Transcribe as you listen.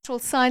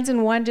signs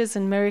and wonders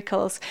and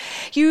miracles.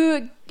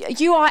 You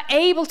are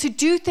able to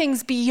do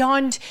things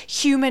beyond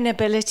human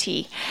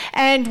ability.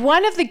 And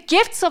one of the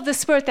gifts of the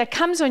Spirit that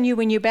comes on you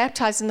when you're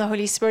baptized in the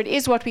Holy Spirit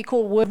is what we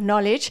call word of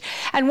knowledge.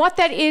 And what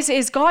that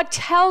is God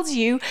tells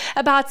you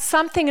about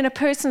something in a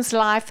person's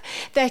life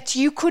that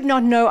you could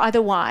not know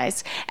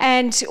otherwise.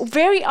 And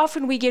very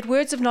often we get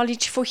words of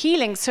knowledge for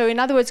healing. So in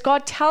other words,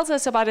 God tells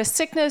us about a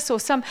sickness or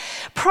some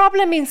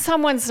problem in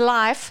someone's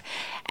life.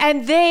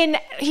 And then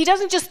he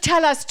doesn't just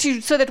tell us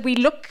so that we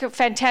look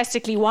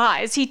fantastically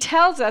wise. He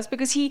tells us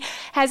because he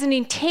has an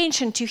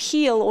intention to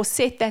heal or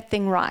set that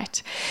thing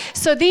right.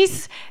 So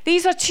these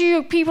are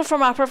two people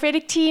from our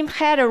prophetic team.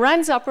 Gerda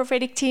runs our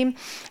prophetic team.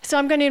 So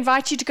I'm going to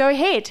invite you to go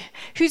ahead.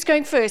 Who's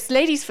going first?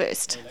 Ladies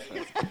first.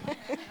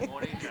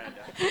 Morning, Gerda.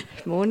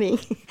 Good morning.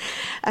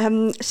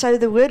 So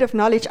the word of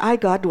knowledge I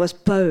got was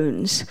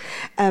bones.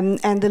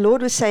 And the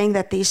Lord was saying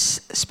that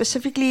there's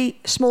specifically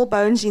small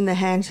bones in the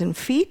hands and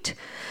feet.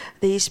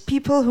 There's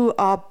people who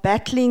are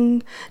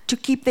battling to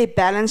keep their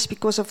balance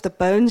because of the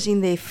bones in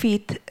their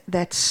feet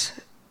that's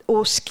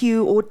or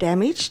skew or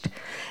damaged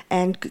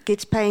and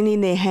gets pain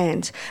in their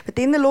hands. But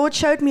then the Lord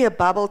showed me a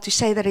bubble to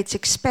say that it's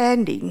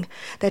expanding,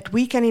 that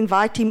we can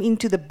invite him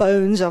into the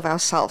bones of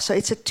ourselves. So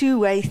it's a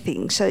two-way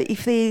thing. So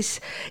if there's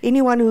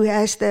anyone who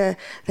has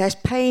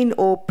pain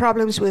or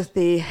problems with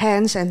their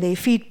hands and their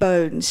feet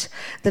bones,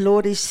 the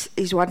Lord is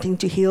wanting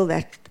to heal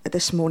that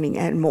this morning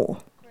and more.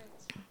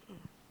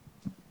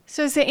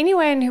 So is there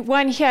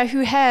anyone here who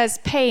has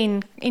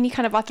pain, any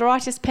kind of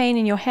arthritis pain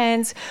in your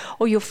hands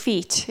or your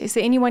feet? Is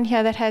there anyone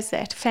here that has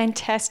that?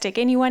 Fantastic.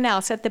 Anyone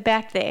else at the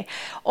back there?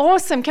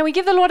 Awesome. Can we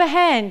give the Lord a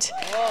hand?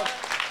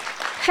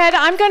 Gerda,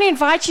 I'm going to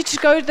invite you to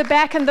go to the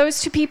back, and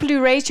those two people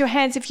who raised your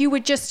hands, if you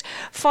would just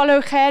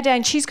follow Gerda,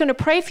 and she's going to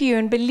pray for you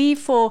and believe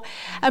for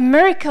a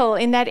miracle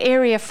in that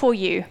area for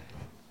you.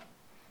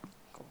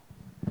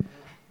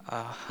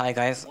 Hi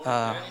guys.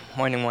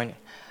 Morning.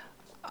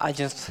 I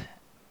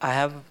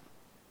have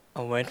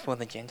a word for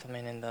the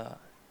gentleman in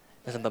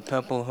the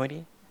purple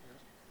hoodie.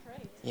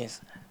 Yes.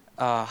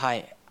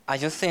 Hi. I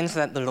just sense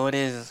that the Lord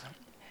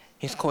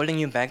He's calling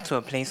you back to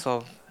a place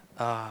of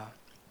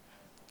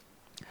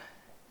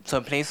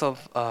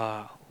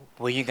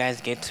where you guys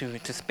get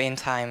to spend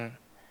time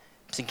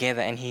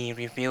together, and He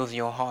reveals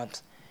your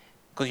heart,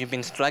 because you've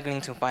been struggling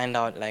to find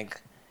out,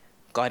 like,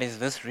 God, is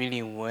this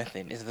really worth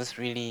it? Is this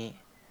really,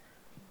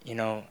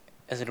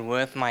 is it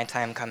worth my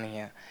time coming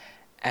here?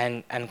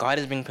 And God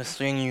has been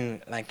pursuing you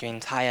like your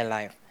entire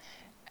life,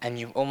 and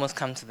you've almost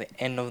come to the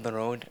end of the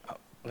road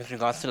with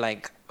regards to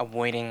like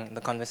avoiding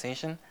the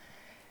conversation.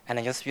 And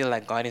I just feel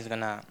like God is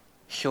gonna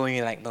show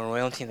you like the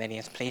royalty that He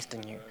has placed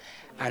in you,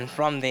 and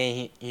from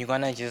there you're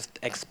gonna just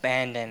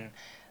expand, and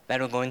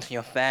that will go into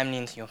your family,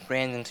 into your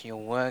friends, into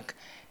your work,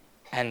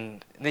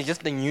 and there's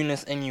just the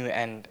newness in you.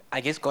 And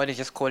I guess God is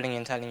just calling you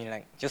and telling you,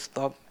 like, just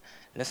stop,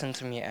 listen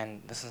to me,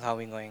 and this is how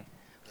we're going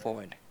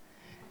forward.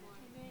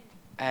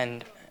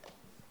 And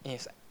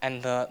yes,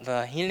 and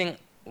the healing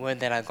word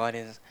that I got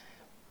is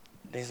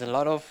there's a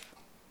lot of,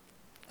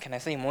 can I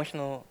say,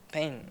 emotional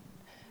pain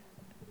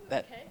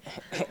that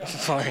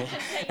sorry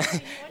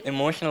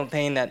emotional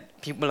pain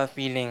that people are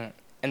feeling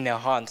in their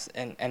hearts,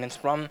 and it's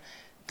from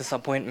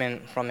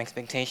disappointment, from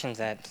expectations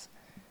that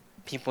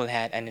people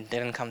had and it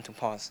didn't come to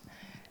pass.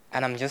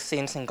 And I'm just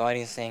sensing God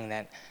is saying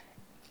that,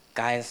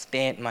 guys,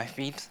 stay at my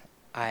feet.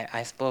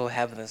 I still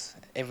have this.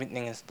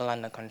 Everything is still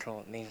under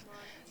control.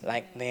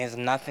 There's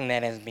nothing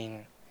that has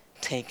been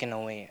taken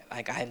away.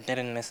 Like, I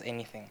didn't miss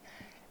anything.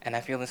 And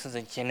I feel this is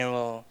a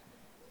general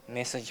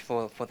message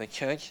for the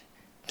church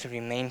to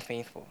remain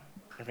faithful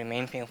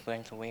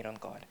and to wait on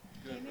God.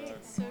 Amen.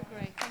 So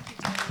great. Thank you,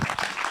 Tony.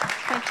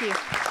 Thank you.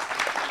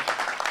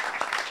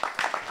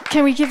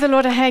 Can we give the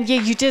Lord a hand?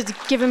 Yeah, you did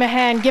give him a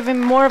hand. Give him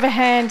more of a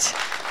hand.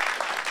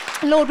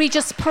 Lord, we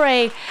just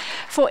pray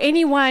for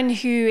anyone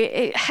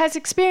who has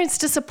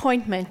experienced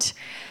disappointment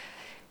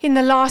in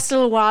the last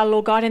little while,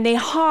 Lord God, and their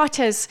heart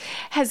is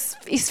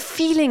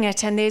feeling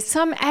it, and there's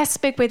some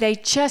aspect where they're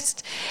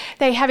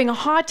having a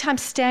hard time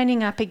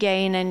standing up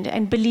again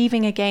and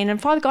believing again. And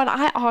Father God,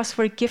 I ask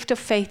for a gift of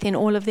faith in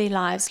all of their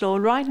lives,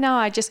 Lord. Right now,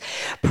 I just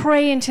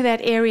pray into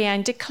that area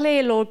and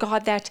declare, Lord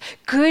God, that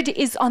good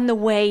is on the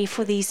way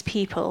for these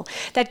people,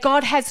 that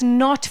God has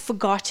not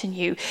forgotten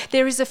you.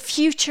 There is a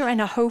future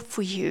and a hope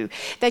for you,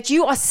 that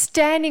you are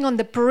standing on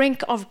the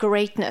brink of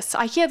greatness.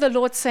 I hear the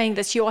Lord saying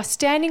this: you are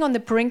standing on the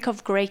brink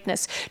of greatness.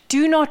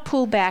 Do not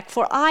pull back,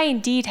 for I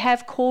indeed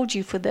have called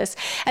you for this.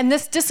 And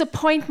this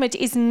disappointment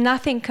is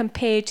nothing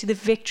compared to the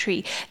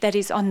victory that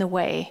is on the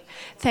way.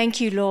 Thank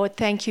you, Lord.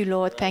 Thank you,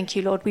 Lord. Thank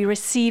you, Lord. We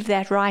receive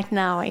that right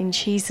now in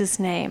Jesus'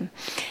 name.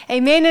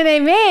 Amen and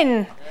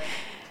amen.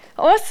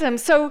 Awesome.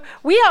 So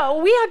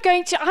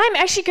I'm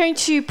actually going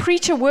to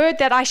preach a word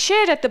that I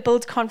shared at the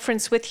Build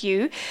conference with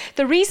you.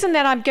 The reason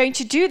that I'm going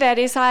to do that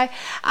is I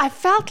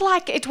felt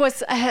like it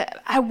was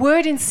a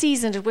word in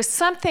season. It was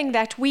something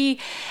that we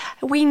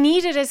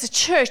needed as a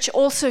church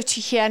also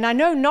to hear. And I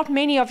know not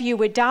many of you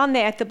were down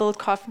there at the Build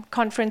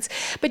conference,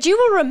 but you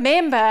will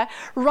remember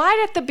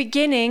right at the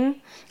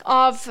beginning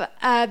of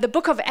the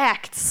book of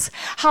Acts,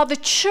 how the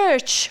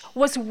church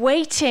was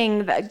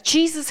waiting.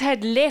 Jesus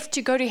had left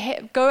to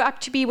go up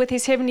to be with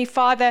his heavenly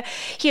Father.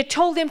 He had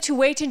told them to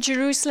wait in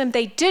Jerusalem.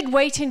 They did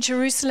wait in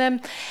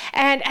Jerusalem.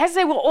 And as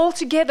they were all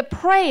together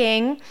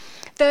praying,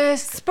 the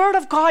Spirit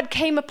of God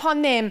came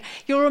upon them.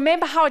 You'll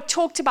remember how it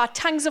talked about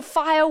tongues of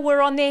fire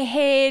were on their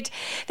head,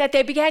 that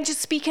they began to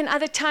speak in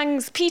other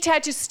tongues. Peter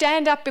had to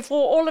stand up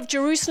before all of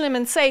Jerusalem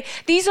and say,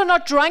 these are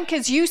not drunk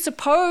as you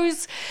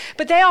suppose,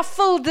 but they are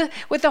filled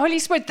with the Holy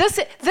Spirit. This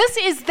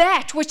is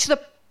that which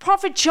the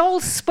prophet Joel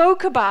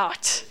spoke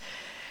about,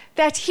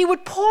 that he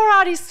would pour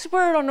out his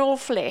Spirit on all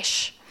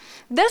flesh.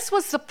 This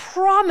was the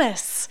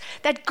promise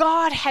that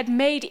God had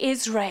made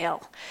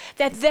Israel,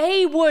 that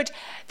they would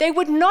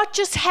not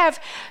just have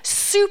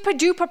super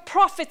duper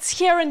prophets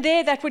here and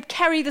there that would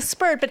carry the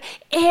Spirit, but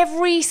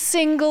every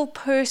single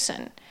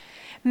person,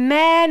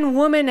 man,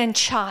 woman, and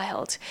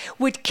child,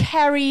 would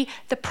carry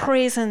the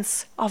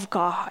presence of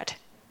God.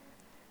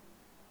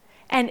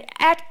 And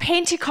at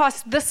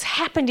Pentecost, this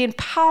happened in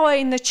power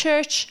in the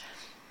church.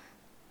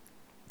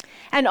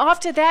 And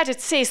after that, it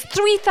says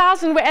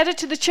 3,000 were added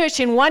to the church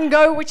in one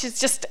go, which is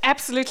just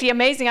absolutely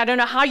amazing. I don't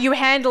know how you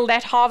handle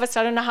that harvest.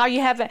 I don't know how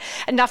you have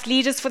enough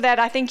leaders for that.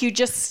 I think you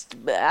just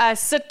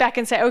sit back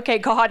and say, okay,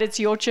 God, it's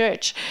your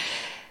church.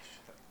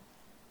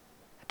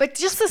 But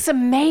just this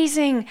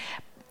amazing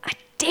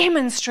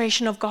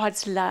demonstration of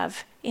God's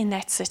love in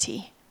that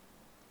city.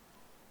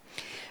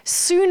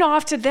 Soon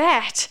after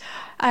that,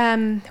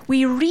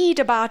 we read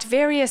about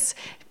various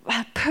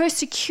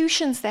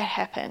persecutions that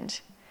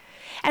happened.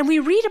 And we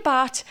read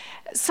about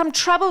some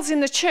troubles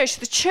in the church.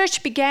 The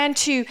church began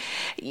to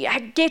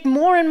get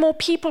more and more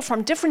people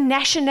from different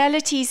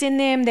nationalities in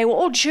them. They were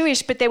all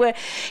Jewish, but they were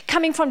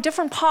coming from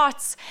different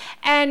parts.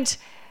 And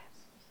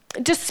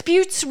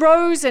disputes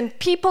rose, and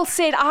people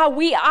said, our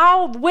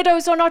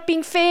widows are not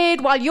being fed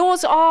while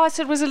yours are.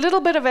 So it was a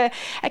little bit of a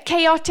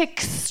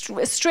chaotic,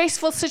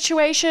 stressful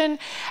situation.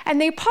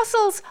 And the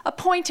apostles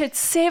appointed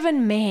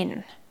 7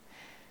 men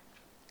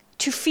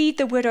to feed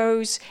the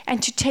widows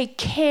and to take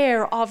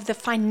care of the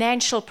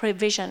financial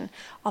provision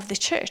of the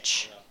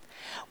church.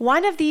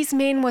 One of these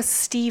men was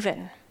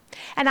Stephen.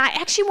 And I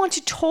actually want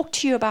to talk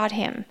to you about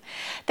him.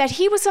 That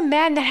he was a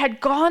man that had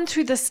gone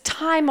through this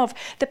time of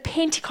the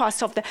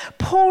Pentecost, of the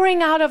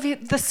pouring out of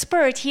the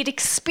Spirit. He had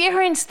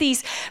experienced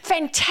these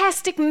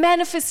fantastic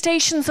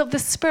manifestations of the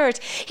Spirit.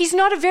 He's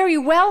not a very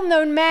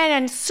well-known man,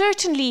 and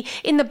certainly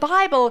in the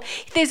Bible,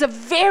 there's a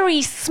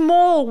very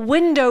small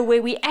window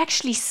where we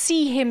actually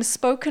see him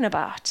spoken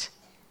about.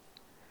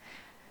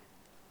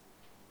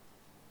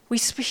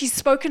 He's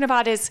spoken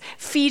about as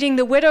feeding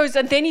the widows,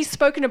 and then he's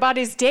spoken about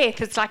his death.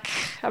 It's like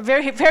a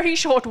very, very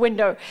short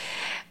window.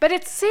 But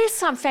it says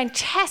some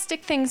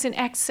fantastic things in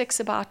Acts 6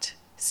 about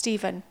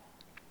Stephen.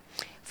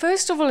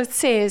 First of all, it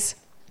says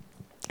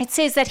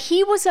that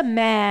he was a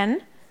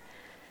man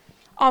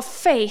of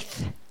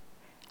faith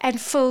and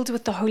filled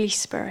with the Holy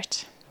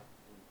Spirit.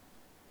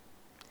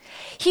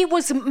 He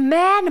was a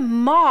man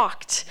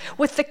marked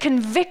with the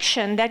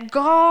conviction that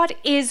God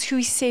is who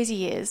he says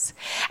he is,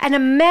 and a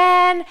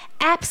man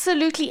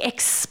absolutely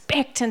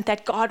expectant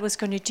that God was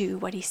going to do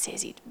what he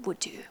says he would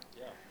do.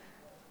 Yeah.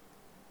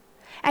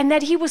 And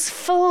that he was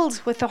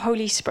filled with the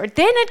Holy Spirit.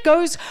 Then it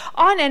goes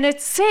on and it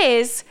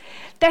says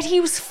that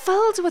he was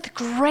filled with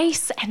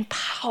grace and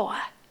power.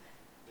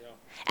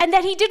 And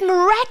that he did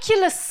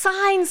miraculous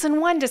signs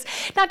and wonders.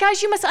 Now,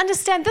 guys, you must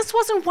understand, this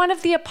wasn't one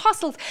of the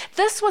apostles.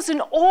 This was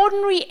an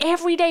ordinary,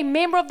 everyday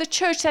member of the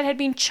church that had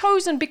been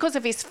chosen because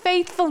of his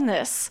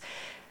faithfulness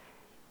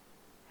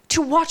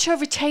to watch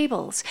over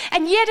tables.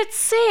 And yet it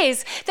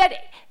says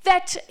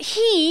that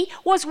he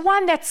was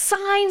one that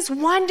signs,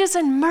 wonders,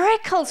 and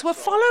miracles were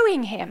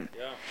following him.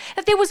 Yeah.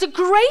 That there was a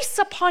grace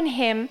upon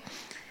him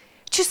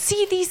to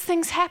see these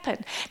things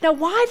happen. Now,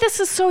 why this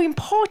is so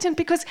important?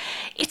 Because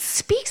it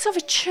speaks of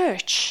a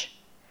church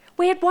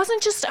where it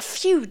wasn't just a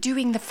few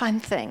doing the fun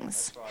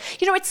things.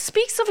 Right. You know, it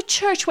speaks of a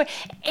church where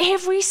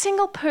every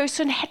single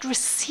person had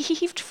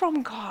received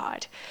from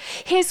God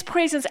his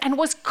presence and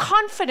was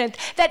confident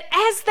that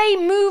as they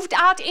moved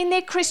out in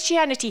their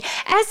Christianity,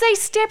 as they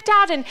stepped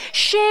out and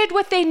shared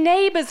with their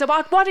neighbors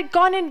about what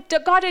God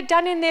had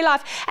done in their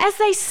life, as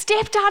they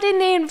stepped out in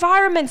their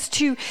environments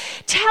to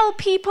tell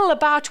people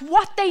about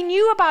what they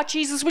knew about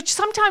Jesus, which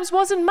sometimes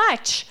wasn't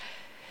much,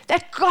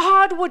 that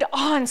God would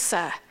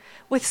answer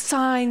with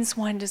signs,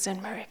 wonders,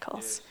 and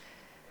miracles.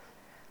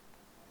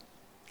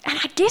 Yes. And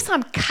I guess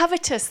I'm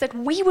covetous that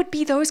we would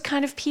be those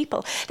kind of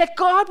people, that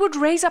God would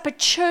raise up a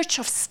church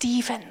of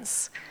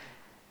Stephens,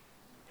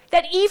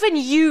 that even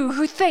you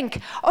who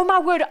think, oh my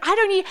word,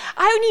 I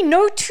only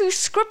know 2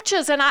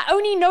 scriptures and I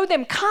only know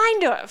them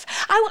kind of.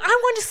 I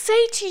want to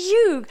say to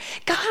you,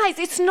 guys,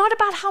 it's not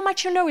about how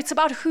much you know, it's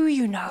about who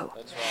you know.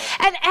 That's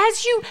right. And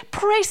as you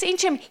press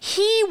into him,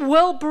 he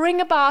will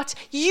bring about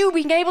you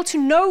being able to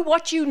know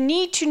what you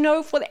need to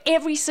know for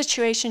every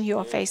situation you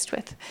are faced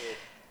with.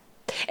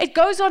 It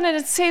goes on and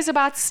it says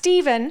about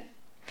Stephen,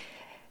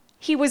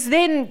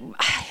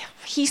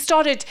 he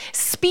started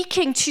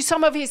speaking to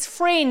some of his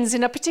friends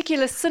in a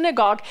particular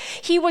synagogue.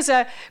 He was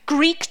a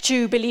Greek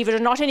Jew, believe it or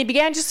not, and he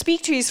began to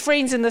speak to his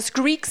friends in this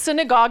Greek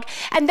synagogue,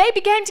 and they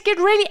began to get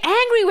really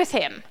angry with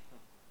him.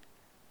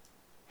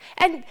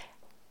 And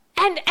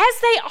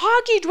as they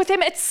argued with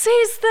him, it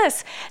says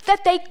this,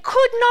 that they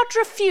could not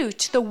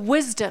refute the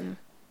wisdom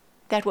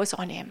that was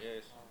on him.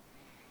 Yes.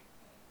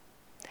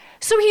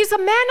 So he's a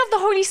man of the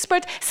Holy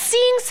Spirit,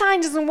 seeing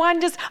signs and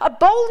wonders, a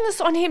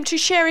boldness on him to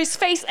share his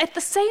faith, at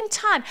the same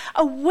time,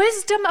 a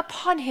wisdom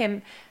upon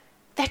him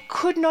that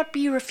could not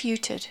be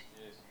refuted.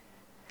 Yes.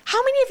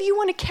 How many of you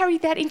want to carry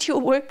that into your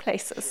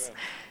workplaces?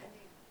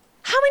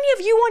 How many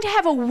of you want to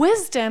have a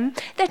wisdom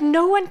that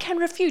no one can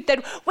refute?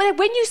 That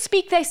when you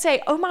speak, they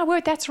say, oh my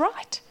word, that's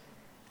right.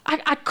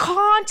 I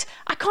can't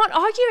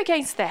argue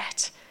against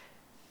that.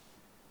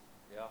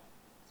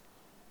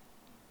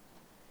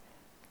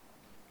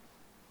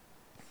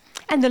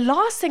 And the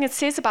last thing it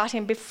says about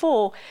him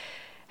before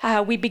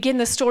we begin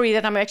the story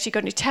that I'm actually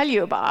going to tell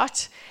you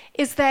about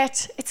is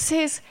that it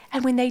says,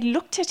 and when they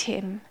looked at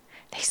him,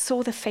 they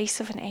saw the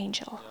face of an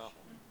angel. Yeah.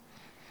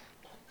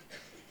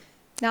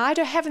 Now, I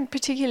haven't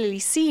particularly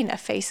seen a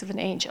face of an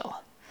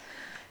angel.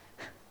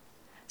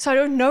 So I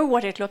don't know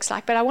what it looks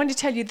like, but I want to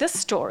tell you this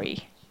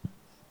story.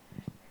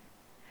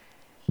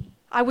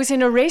 I was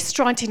in a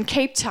restaurant in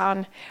Cape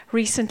Town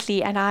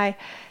recently, and I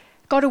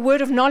got a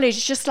word of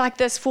knowledge just like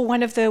this for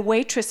one of the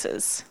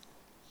waitresses.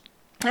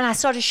 And I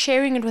started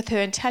sharing it with her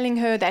and telling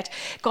her that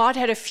God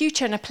had a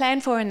future and a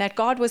plan for her, and that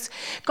God was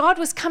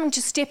coming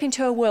to step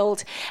into her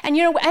world. And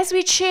as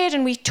we shared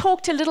and we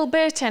talked a little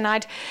bit, and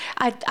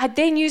I'd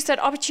then used that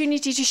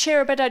opportunity to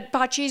share a bit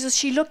about Jesus,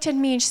 she looked at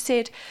me and she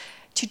said,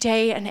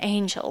 today an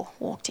angel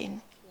walked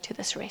in to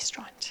this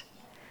restaurant.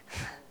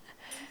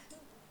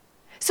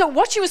 So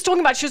what she was talking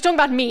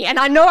about me, and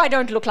I know I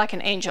don't look like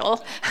an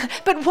angel,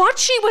 but what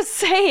she was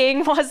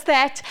saying was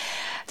that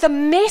the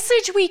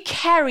message we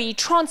carry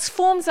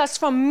transforms us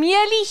from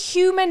merely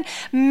human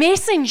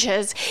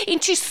messengers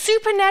into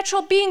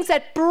supernatural beings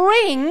that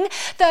bring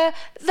the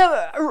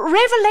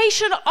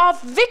revelation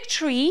of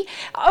victory,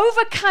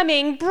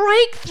 overcoming,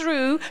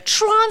 breakthrough,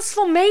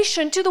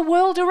 transformation to the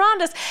world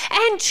around us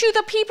and to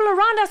the people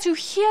around us who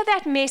hear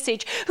that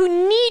message,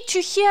 who need to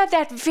hear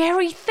that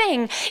very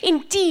thing.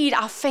 Indeed,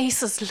 our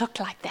faces look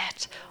like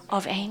that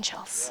of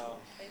angels.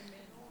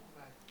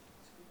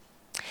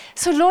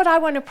 So, Lord, I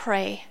want to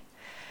pray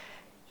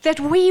that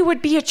we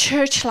would be a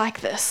church like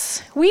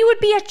this. We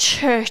would be a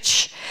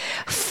church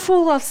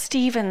full of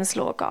Stephens,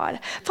 Lord God.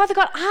 Father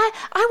God, I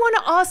want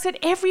to ask that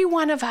every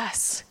one of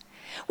us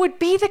would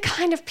be the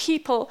kind of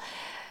people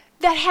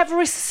that have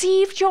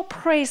received your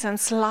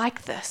presence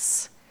like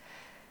this,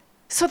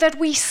 so that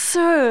we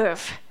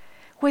serve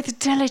with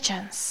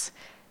diligence,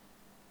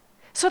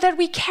 so that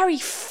we carry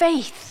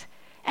faith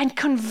and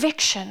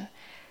conviction,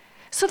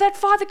 so that,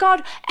 Father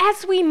God,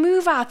 as we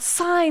move out,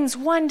 signs,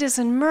 wonders,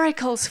 and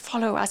miracles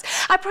follow us.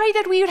 I pray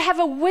that we would have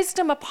a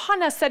wisdom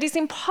upon us that is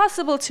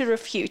impossible to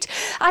refute.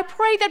 I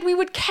pray that we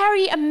would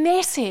carry a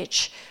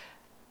message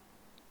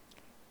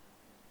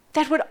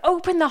that would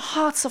open the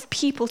hearts of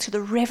people to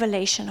the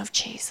revelation of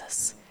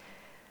Jesus.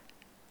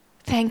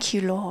 Thank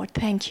you, Lord.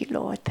 Thank you,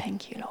 Lord.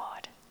 Thank you,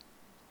 Lord.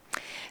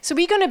 So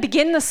we're going to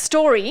begin the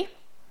story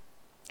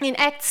in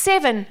Acts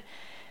 7.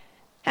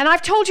 And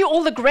I've told you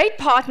all the great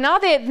part. Now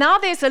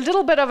there's a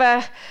little bit of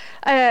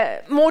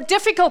a more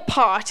difficult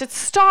part. It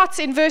starts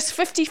in verse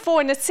 54,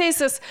 and it says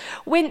this,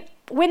 when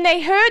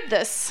they heard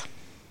this,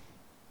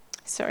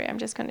 sorry, I'm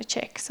just going to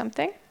check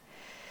something.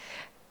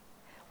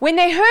 When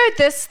they heard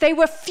this, they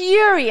were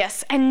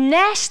furious and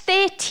gnashed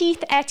their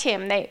teeth at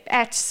him,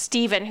 at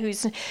Stephen,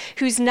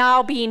 who's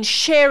now been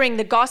sharing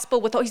the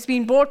gospel he's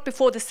been brought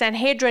before the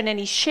Sanhedrin, and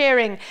he's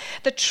sharing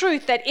the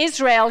truth that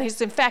Israel has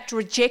in fact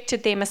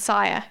rejected their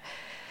Messiah.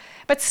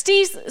 But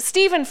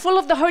Stephen, full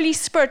of the Holy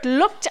Spirit,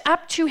 looked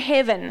up to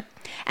heaven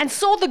and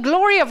saw the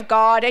glory of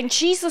God and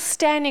Jesus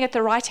standing at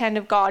the right hand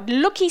of God.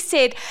 Look, he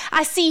said,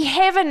 I see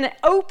heaven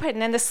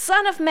open and the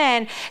Son of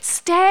Man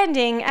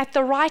standing at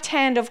the right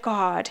hand of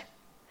God.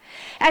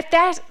 At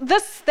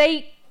this,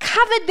 they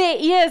covered their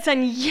ears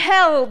and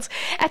yelled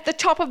at the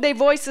top of their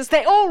voices.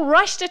 They all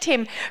rushed at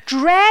him,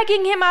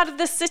 dragging him out of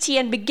the city,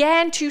 and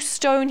began to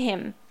stone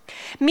him.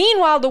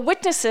 Meanwhile, the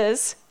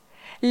witnesses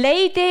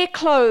laid their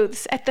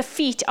clothes at the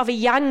feet of a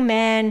young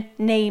man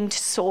named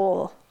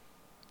Saul.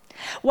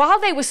 While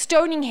they were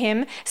stoning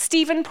him,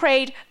 Stephen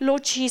prayed,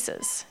 Lord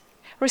Jesus,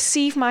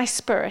 receive my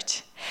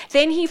spirit.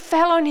 Then he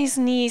fell on his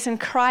knees and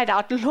cried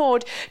out,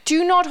 Lord,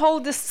 do not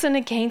hold this sin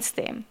against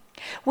them.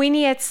 When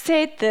he had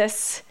said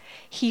this,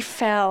 he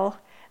fell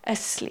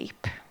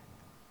asleep.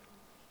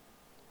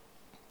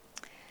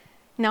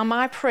 Now,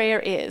 my prayer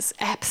is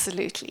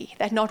absolutely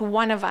that not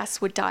one of us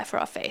would die for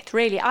our faith.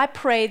 Really, I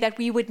pray that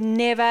we would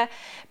never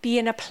be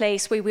in a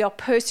place where we are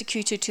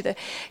persecuted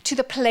to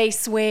the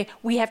place where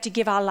we have to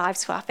give our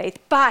lives for our faith.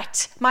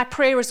 But my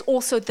prayer is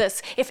also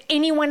this: if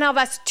any one of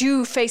us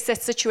do face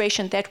that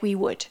situation, that we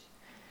would.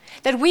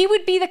 That we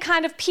would be the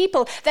kind of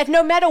people that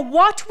no matter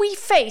what we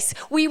face,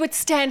 we would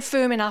stand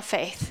firm in our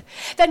faith.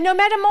 That no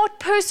matter what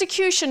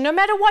persecution, no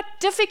matter what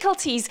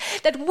difficulties,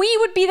 that we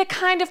would be the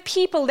kind of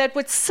people that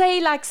would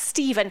say like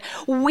Stephen,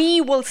 we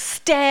will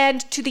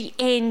stand to the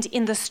end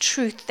in this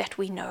truth that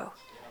we know.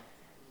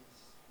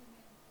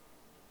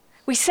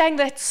 We sang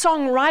that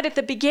song right at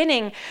the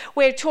beginning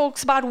where it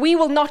talks about we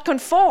will not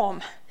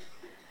conform.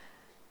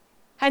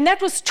 And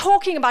that was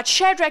talking about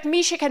Shadrach,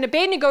 Meshach, and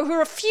Abednego, who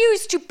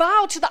refused to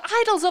bow to the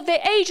idols of their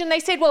age. And they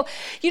said, well,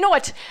 you know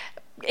what?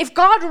 If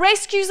God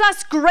rescues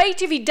us,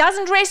 great. If he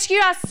doesn't rescue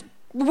us,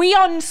 we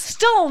are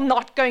still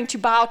not going to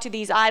bow to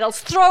these idols.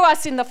 Throw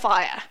us in the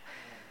fire.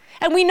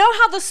 And we know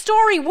how the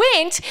story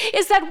went,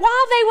 is that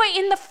while they were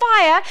in the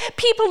fire,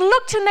 people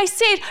looked and they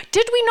said,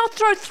 did we not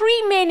throw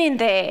 3 men in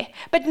there?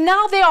 But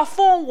now there are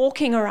 4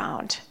 walking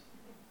around.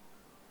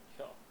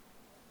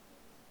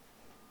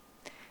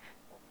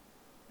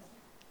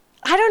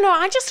 I don't know,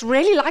 I just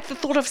really like the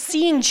thought of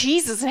seeing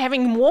Jesus and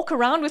having him walk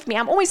around with me.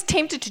 I'm always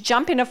tempted to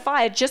jump in a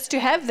fire just to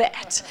have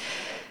that.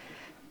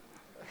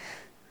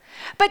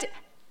 But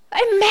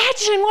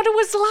imagine what it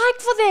was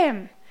like for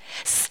them.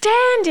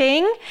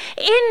 Standing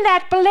in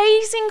that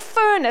blazing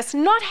furnace,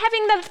 not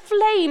having the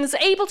flames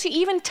able to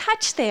even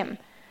touch them.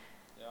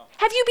 Yeah.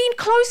 Have you been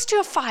close to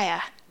a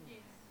fire? Yes.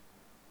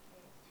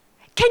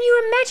 Can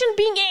you imagine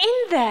being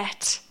in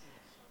that?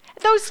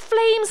 Those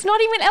flames not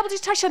even able to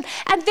touch them.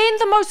 And then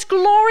the most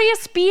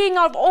glorious being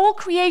of all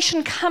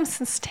creation comes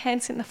and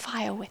stands in the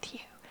fire with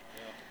you.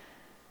 Yeah.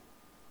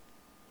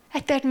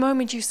 At that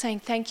moment you're saying,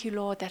 thank you,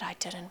 Lord, that I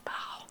didn't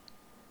bow.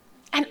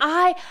 And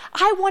I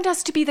want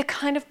us to be the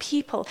kind of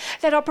people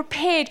that are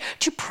prepared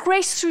to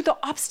press through the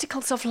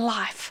obstacles of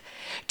life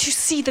to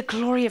see the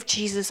glory of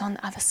Jesus on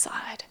the other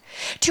side.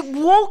 To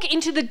walk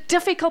into the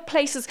difficult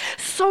places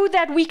so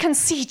that we can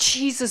see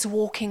Jesus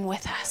walking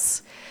with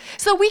us.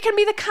 So we can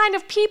be the kind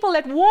of people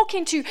that walk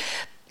into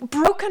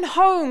broken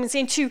homes,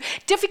 into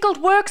difficult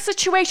work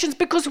situations,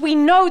 because we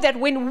know that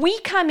when we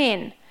come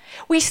in,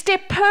 we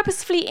step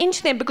purposefully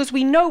into them, because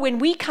we know when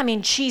we come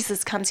in,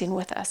 Jesus comes in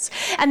with us.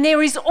 And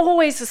there is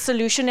always a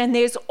solution, and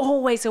there's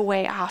always a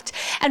way out.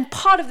 And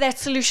part of that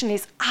solution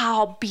is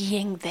our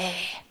being there.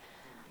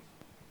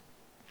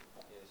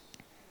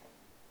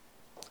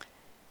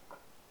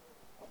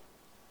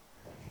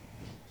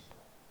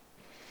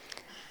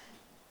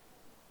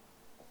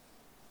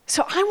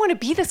 So I want to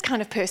be this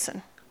kind of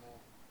person.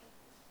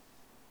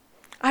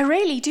 I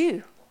really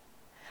do.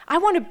 I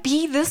want to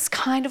be this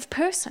kind of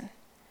person.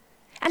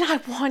 And I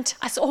want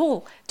us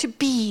all to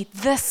be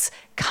this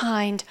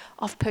kind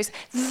of person,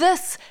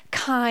 this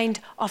kind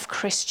of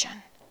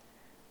Christian.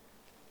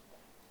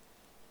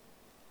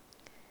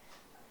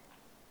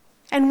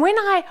 And when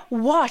I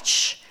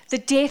watch the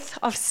death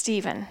of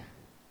Stephen,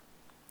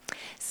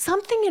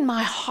 something in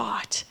my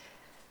heart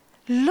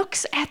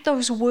looks at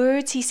those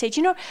words he said.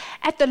 You know,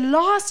 at the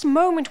last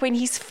moment when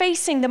he's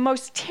facing the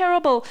most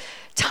terrible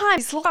time in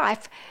his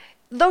life,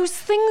 those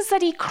things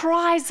that he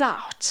cries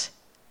out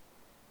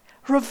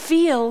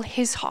reveal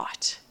his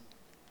heart.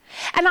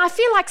 And I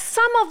feel like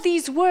some of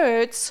these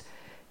words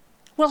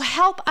will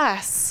help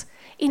us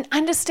in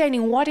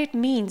understanding what it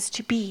means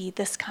to be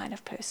this kind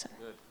of person.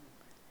 Good.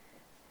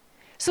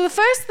 So the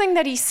first thing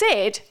that he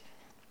said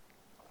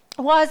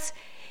was,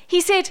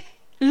 he said,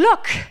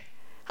 look,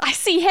 I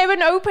see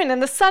heaven open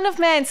and the Son of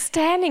Man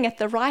standing at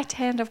the right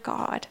hand of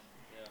God.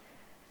 Yeah.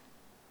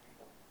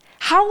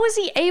 How was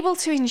he able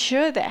to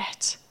endure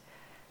that?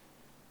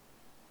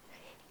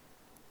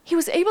 He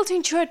was able to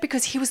endure it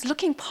because he was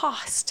looking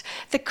past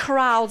the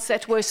crowds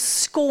that were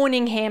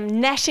scorning him,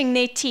 gnashing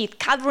their teeth,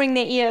 covering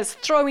their ears,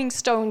 throwing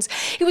stones.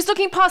 He was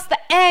looking past the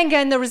anger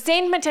and the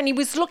resentment, and he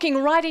was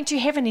looking right into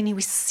heaven, and he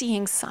was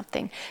seeing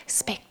something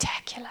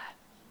spectacular.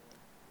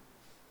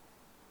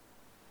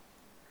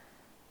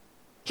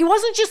 He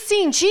wasn't just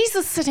seeing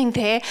Jesus sitting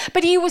there,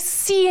 but he was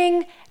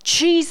seeing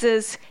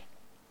Jesus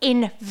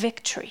in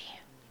victory.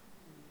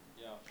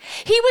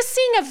 He was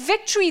seeing a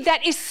victory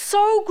that is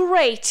so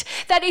great,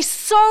 that is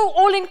so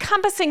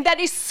all-encompassing, that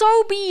is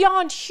so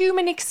beyond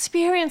human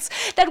experience,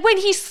 that when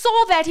he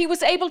saw that, he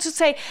was able to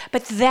say,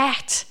 but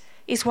that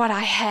is what I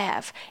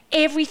have.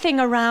 Everything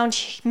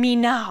around me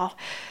now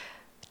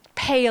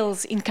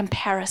pales in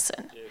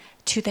comparison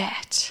to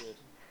that.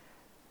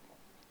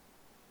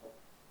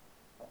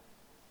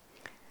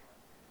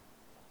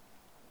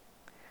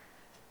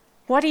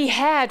 What he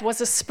had was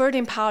a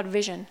Spirit-empowered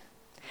vision.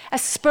 A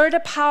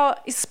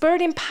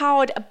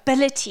Spirit-empowered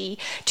ability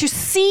to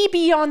see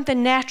beyond the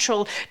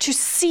natural, to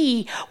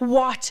see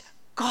what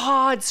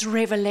God's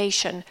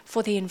revelation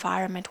for the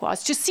environment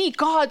was, to see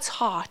God's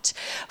heart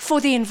for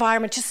the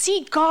environment, to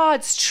see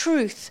God's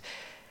truth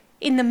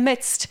in the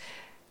midst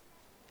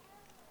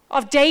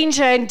of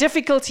danger and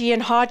difficulty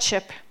and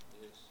hardship.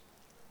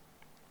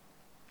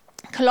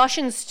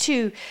 Colossians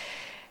 2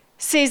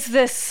 says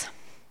this: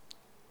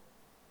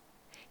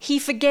 He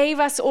forgave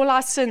us all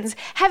our sins,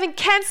 having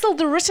cancelled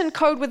the written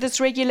code with its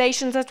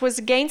regulations that was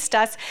against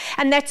us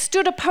and that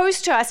stood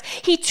opposed to us.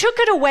 He took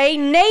it away,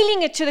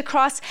 nailing it to the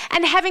cross,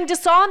 and having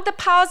disarmed the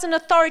powers and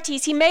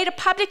authorities, he made a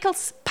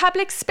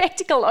public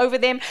spectacle over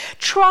them,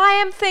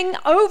 triumphing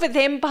over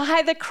them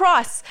by the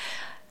cross.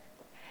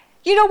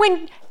 You know,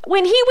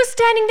 when he was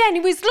standing there and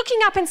he was looking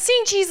up and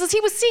seeing Jesus,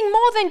 he was seeing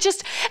more than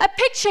just a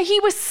picture.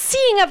 He was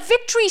seeing a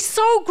victory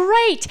so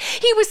great.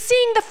 He was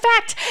seeing the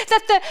fact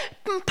that the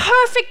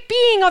perfect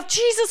being of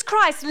Jesus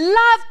Christ,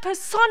 love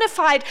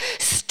personified,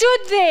 stood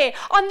there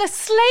on the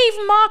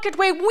slave market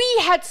where we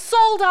had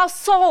sold our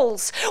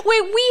souls,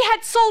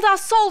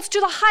 to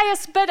the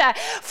highest bidder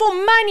for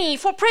money,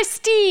 for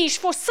prestige,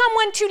 for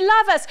someone to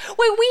love us,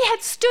 where we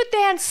had stood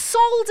there and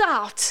sold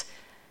out.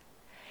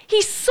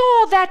 He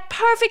saw that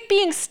perfect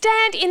being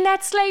stand in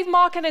that slave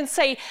market and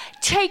say,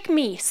 take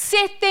me,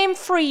 set them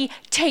free,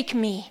 take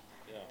me.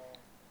 Yeah.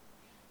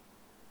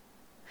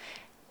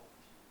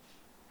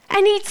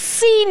 And he'd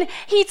seen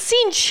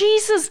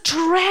Jesus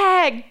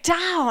dragged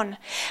down.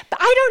 But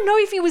I don't know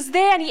if he was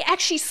there and he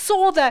actually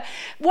saw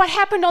what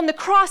happened on the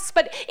cross,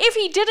 but if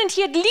he didn't,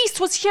 he at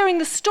least was hearing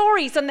the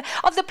stories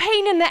of the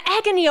pain and the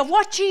agony of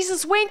what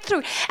Jesus went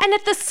through. And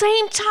at the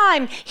same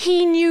time,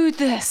 he knew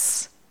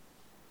this: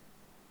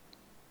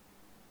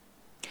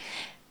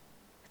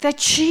 that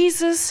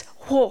Jesus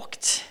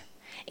walked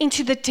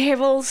into the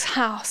devil's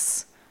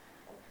house.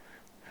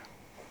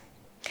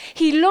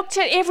 He looked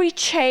at every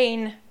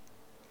chain,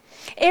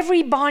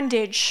 every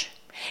bondage,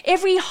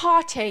 every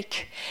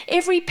heartache,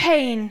 every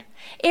pain,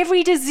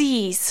 every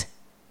disease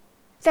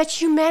that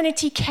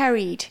humanity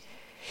carried.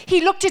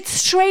 He looked it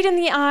straight in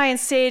the eye and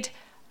said,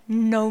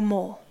 no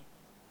more.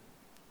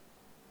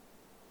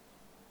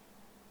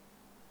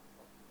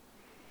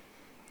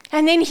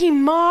 And then he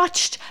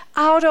marched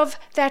out of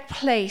that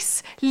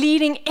place,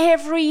 leading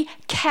every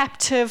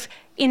captive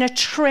in a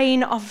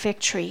train of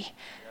victory.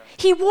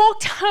 He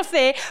walked out of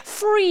there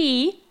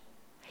free.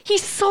 He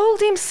sold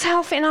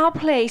himself in our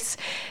place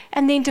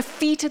and then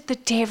defeated the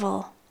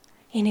devil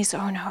in his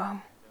own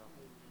home.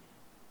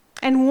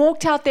 And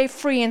walked out there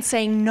free and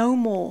saying, no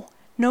more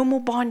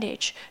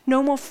bondage,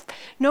 no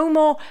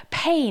more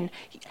pain.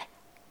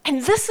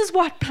 And this is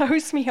what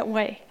blows me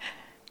away.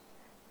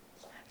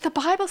 The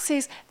Bible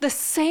says the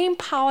same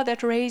power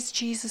that raised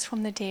Jesus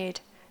from the dead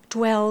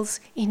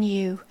dwells in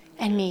you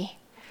and me.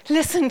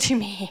 Listen to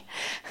me.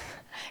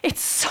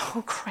 It's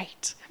so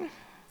great.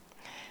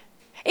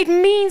 It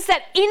means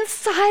that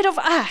inside of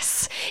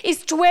us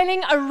is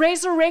dwelling a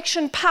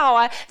resurrection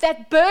power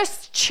that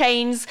bursts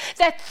chains,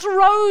 that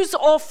throws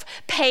off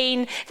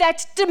pain,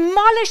 that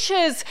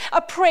demolishes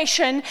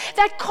oppression,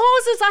 that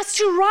causes us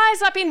to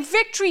rise up in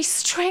victory,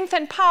 strength,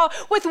 and power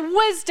with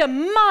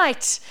wisdom,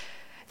 might,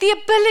 the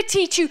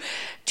ability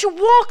to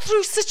walk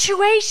through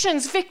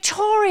situations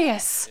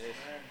victorious,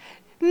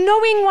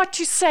 knowing what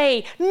to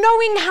say,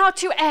 knowing how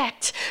to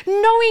act,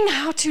 knowing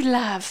how to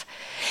love.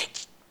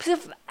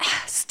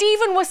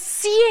 Stephen was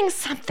seeing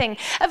something,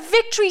 a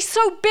victory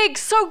so big,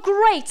 so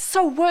great,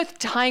 so worth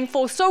dying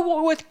for,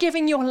 so worth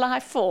giving your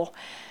life for.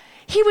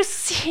 He was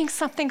seeing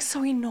something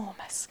so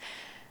enormous.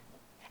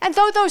 And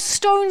though those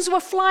stones were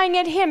flying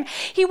at him,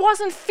 he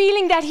wasn't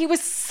feeling that. He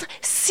was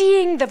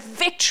seeing the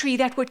victory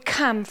that would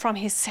come from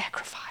his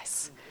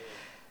sacrifice.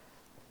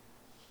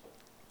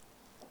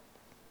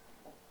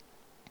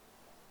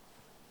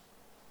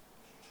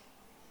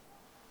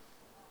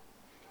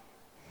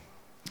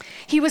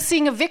 He was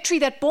seeing a victory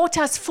that brought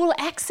us full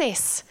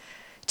access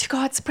to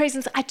God's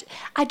presence.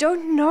 I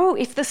don't know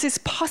if this is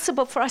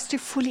possible for us to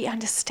fully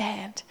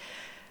understand.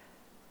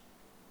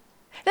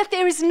 That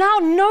there is now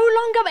no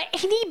longer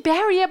any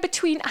barrier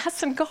between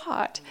us and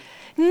God.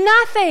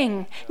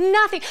 Nothing.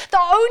 The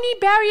only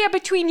barrier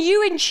between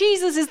you and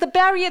Jesus is the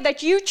barrier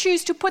that you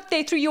choose to put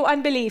there through your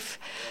unbelief.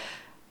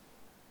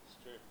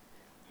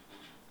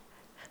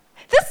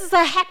 This is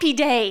a happy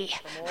day.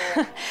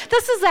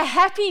 This is a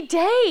happy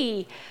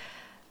day.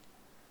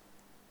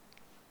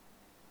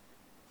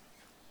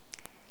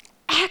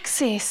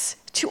 Access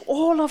to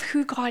all of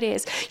who God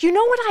is. You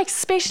know what I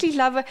especially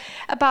love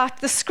about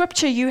the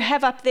scripture you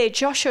have up there,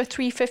 Joshua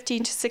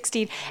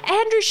 3:15-16.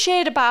 Andrew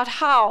shared about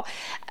how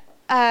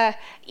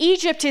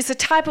Egypt is a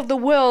type of the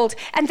world,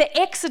 and the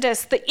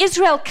Exodus, the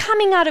Israel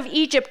coming out of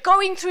Egypt,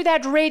 going through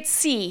that Red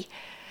Sea,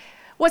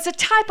 was a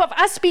type of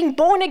us being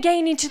born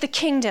again into the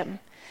kingdom,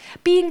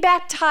 being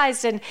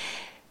baptized and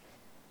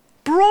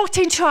brought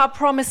into our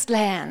promised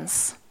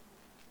lands.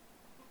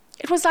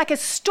 It was like a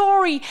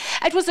story.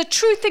 It was a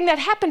true thing that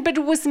happened, but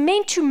it was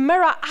meant to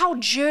mirror our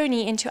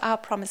journey into our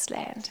promised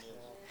land.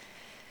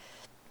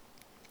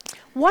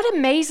 What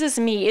amazes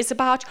me is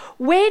about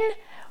when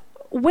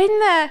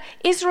the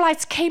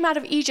Israelites came out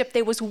of Egypt,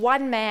 there was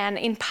one man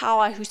in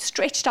power who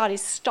stretched out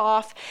his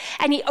staff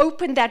and he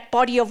opened that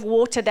body of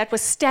water that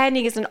was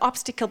standing as an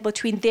obstacle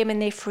between them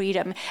and their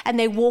freedom, and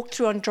they walked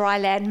through on dry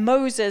land.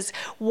 Moses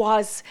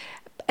was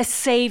a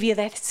savior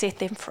that set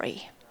them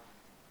free.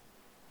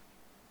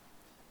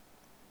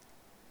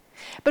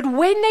 But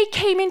when they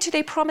came into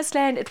their promised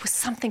land, it was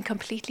something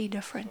completely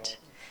different.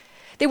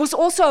 There was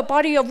also a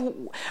body of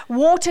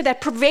water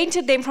that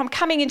prevented them from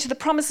coming into the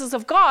promises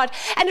of God.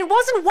 And it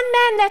wasn't one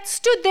man that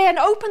stood there and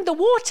opened the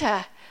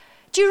water.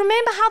 Do you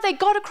remember how they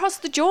got across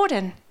the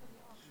Jordan?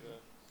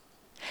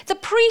 The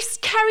priests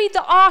carried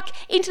the ark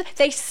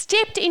they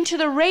stepped into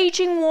the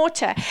raging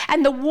water,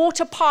 and the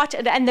water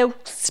parted, and the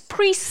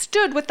priest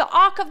stood with the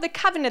ark of the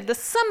covenant, the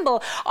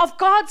symbol of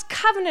God's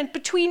covenant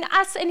between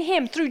us and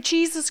him through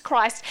Jesus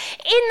Christ,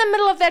 in the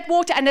middle of that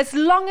water. And as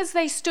long as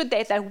they stood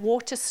there, the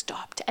water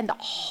stopped, and the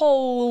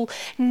whole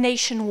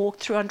nation walked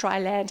through on dry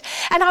land.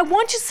 And I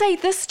want to say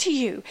this to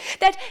you,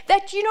 that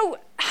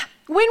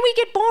when we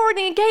get born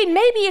again,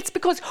 maybe it's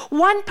because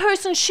one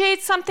person shared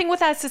something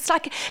with us. It's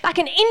like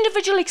an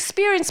individual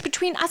experience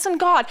between us and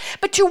God.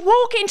 But to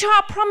walk into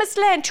our promised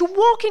land, to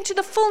walk into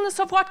the fullness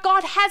of what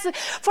God has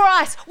for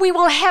us, we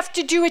will have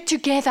to do it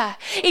together.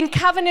 In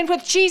covenant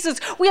with Jesus,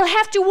 we'll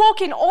have to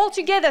walk in all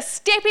together,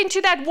 step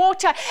into that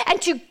water,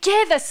 and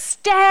together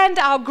stand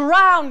our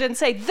ground and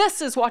say,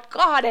 this is what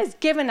God has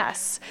given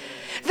us.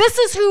 This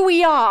is who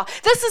we are.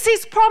 This is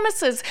his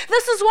promises.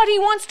 This is what he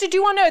wants to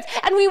do on earth.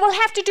 And we will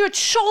have to do it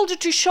shoulder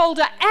to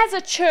shoulder as a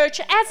church,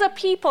 as a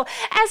people,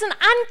 as an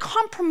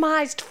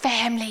uncompromised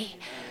family.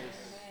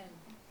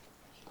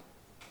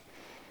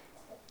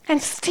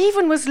 And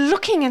Stephen was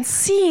looking and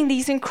seeing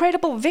these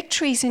incredible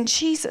victories in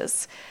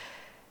Jesus.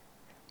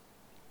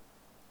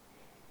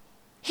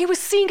 He was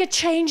seeing a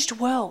changed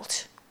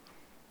world.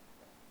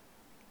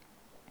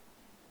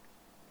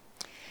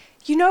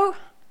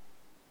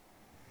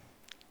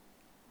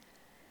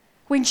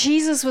 When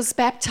Jesus was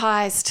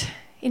baptized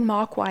in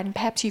Mark 1,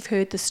 perhaps you've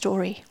heard the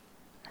story,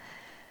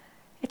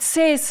 it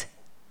says,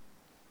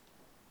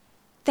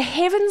 the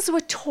heavens were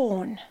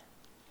torn,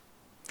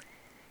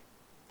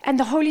 and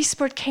the Holy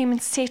Spirit came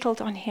and settled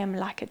on him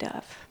like a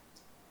dove.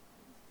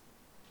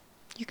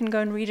 You can go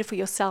and read it for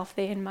yourself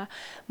there in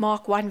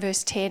Mark 1,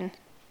 verse 10.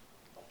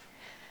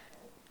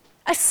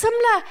 A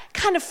similar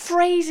kind of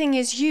phrasing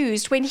is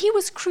used when he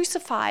was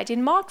crucified.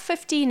 In Mark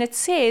 15, it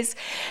says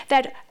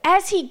that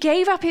as he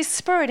gave up his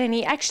spirit and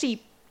he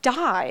actually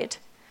died,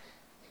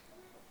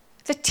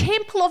 the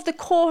temple of the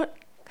court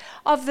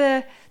of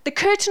the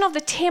curtain of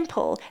the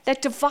temple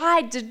that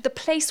divided the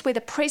place where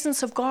the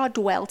presence of God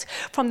dwelt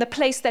from the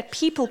place that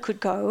people could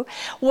go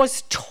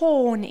was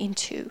torn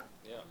into.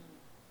 Yeah.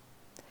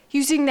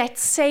 Using that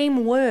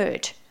same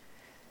word.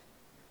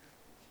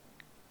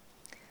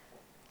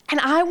 And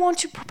I want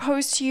to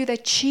propose to you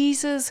that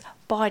Jesus'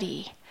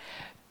 body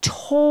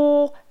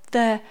tore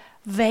the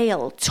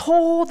veil,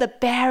 tore the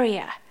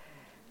barrier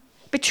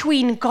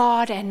between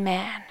God and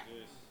man.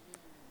 Yes.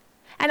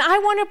 And I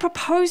want to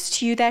propose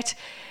to you that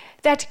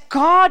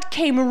God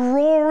came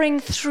roaring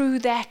through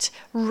that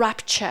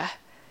rupture.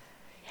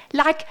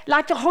 Like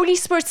the Holy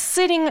Spirit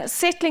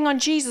settling on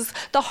Jesus,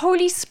 the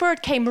Holy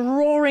Spirit came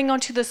roaring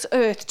onto this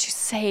earth to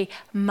say,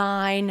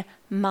 mine,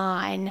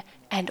 mine,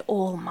 and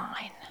all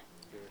mine.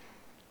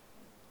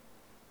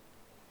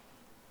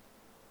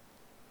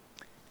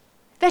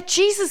 That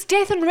Jesus'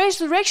 death and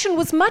resurrection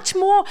was much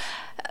more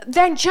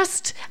than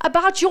just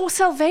about your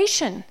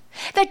salvation.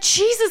 That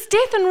Jesus'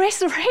 death and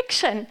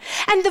resurrection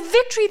and the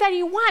victory that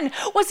he won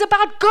was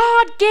about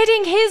God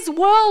getting his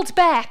world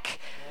back.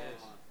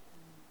 Yes.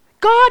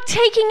 God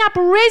taking up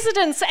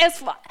residence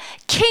as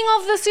king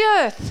of this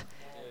earth.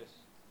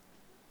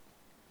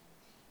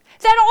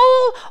 That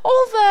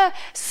all the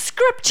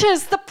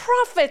scriptures, the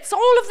prophets,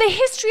 all of the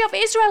history of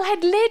Israel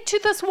had led to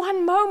this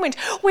one moment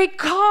where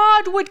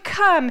God would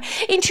come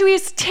into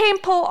his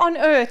temple on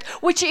earth,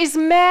 which is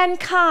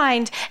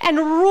mankind, and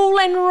rule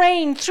and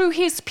reign through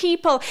his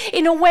people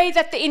in a way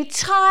that the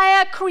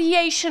entire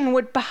creation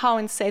would bow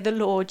and say, the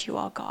Lord, you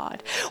are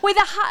God. Where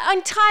the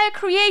entire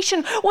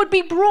creation would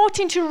be brought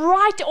into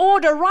right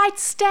order, right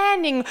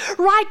standing,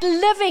 right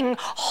living,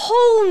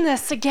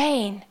 wholeness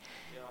again.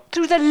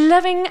 Through the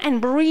living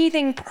and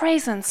breathing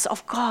presence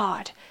of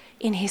God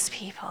in his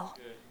people.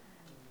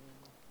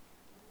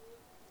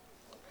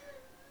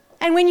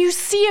 And when you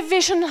see a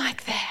vision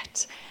like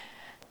that,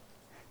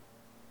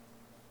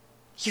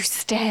 you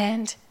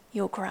stand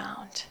your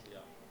ground.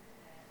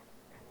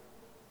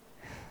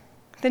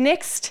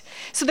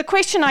 So the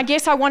question I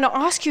guess I want to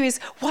ask you is,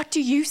 what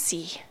do you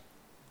see?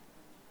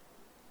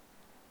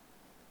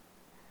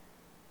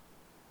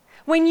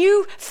 When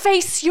you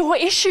face your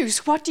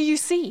issues, what do you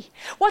see?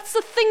 What's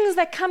the things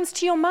that comes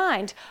to your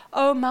mind?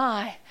 Oh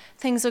my,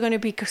 things are going to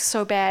be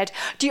so bad.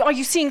 Are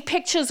you seeing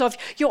pictures of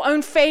your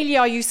own failure?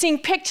 Are you seeing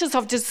pictures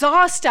of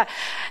disaster?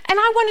 And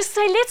I want to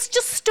say, let's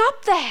just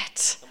stop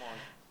that.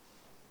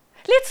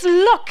 Let's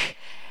look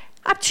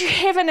up to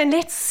heaven and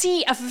let's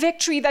see a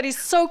victory that is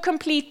so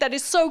complete, that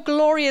is so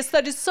glorious,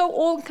 that is so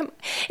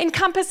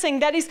all-encompassing,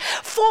 that is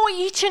for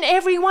each and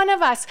every one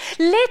of us.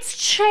 Let's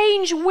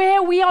change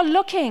where we are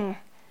looking.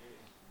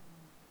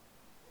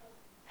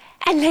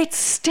 And let's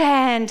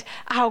stand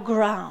our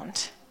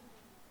ground.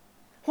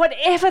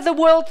 Whatever the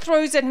world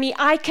throws at me,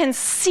 I can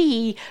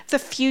see the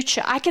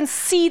future. I can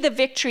see the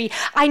victory.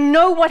 I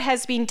know what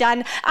has been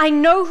done. I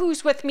know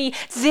who's with me.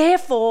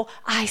 Therefore,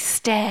 I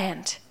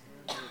stand.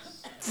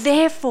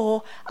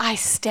 Therefore, I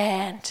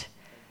stand.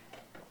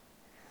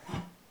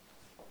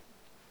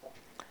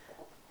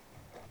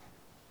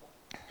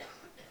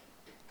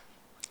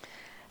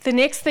 The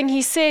next thing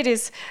he said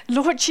is,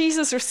 Lord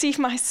Jesus, receive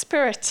my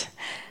spirit.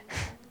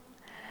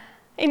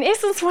 In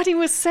essence, what he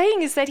was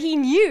saying is that he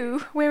knew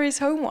where his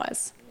home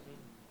was.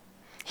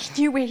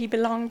 He knew where he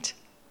belonged.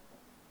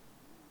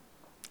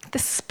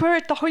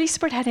 The Holy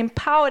Spirit had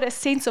empowered a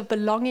sense of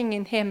belonging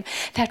in him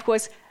that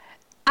was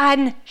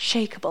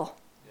unshakable.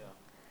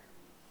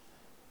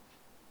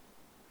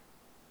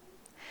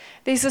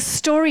 There's a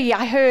story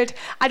I heard.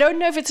 I don't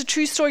know if it's a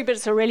true story, but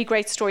it's a really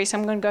great story, so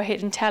I'm going to go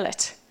ahead and tell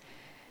it.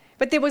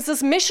 But there was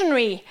this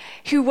missionary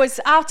who was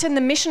out in the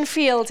mission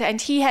field,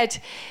 and he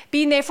had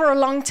been there for a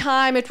long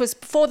time. It was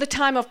before the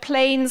time of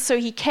planes, so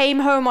he came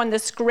home on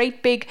this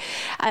great big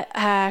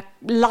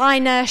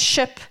liner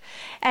ship,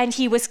 and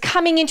he was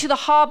coming into the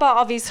harbor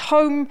of his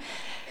home.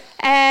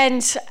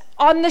 And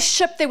on the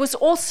ship, there was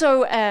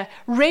also a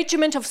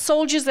regiment of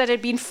soldiers that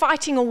had been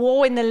fighting a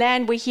war in the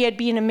land where he had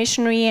been a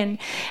missionary. And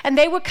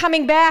they were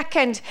coming back.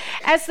 And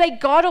as they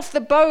got off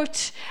the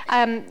boat,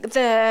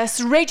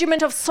 the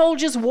regiment of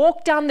soldiers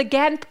walked down the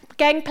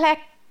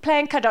gangplank.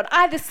 And on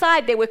either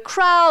side, there were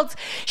crowds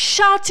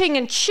shouting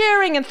and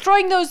cheering and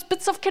throwing those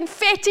bits of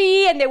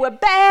confetti. And there were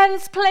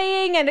bands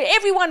playing and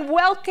everyone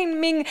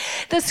welcoming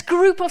this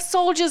group of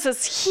soldiers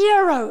as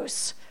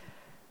heroes.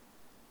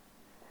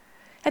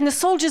 And the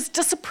soldiers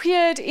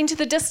disappeared into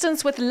the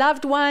distance with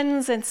loved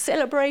ones and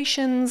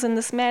celebrations. And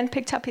this man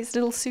picked up his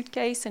little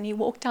suitcase and he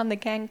walked down the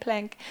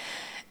gangplank.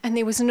 And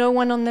there was no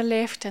one on the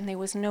left and there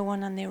was no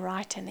one on the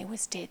right, and there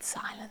was dead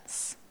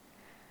silence.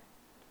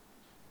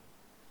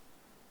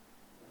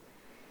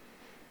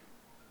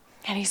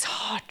 And his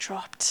heart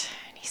dropped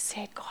and he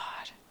said,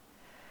 God,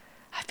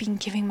 I've been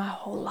giving my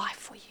whole life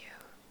for you.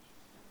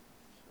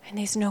 And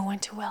there's no one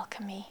to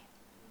welcome me.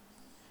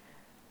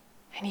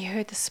 And he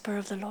heard the Spirit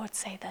of the Lord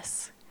say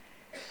this: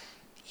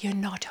 you're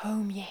not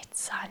home yet,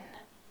 son.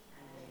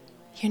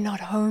 You're not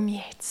home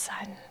yet,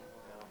 son.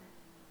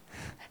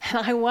 And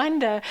I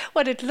wonder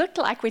what it looked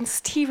like when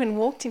Stephen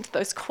walked into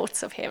those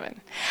courts of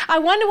heaven. I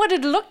wonder what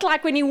it looked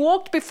like when he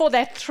walked before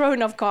that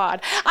throne of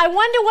God. I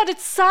wonder what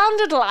it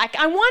sounded like.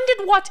 I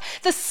wondered what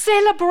the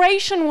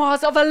celebration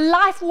was of a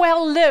life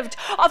well lived,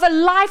 of a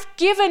life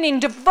given in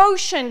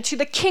devotion to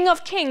the King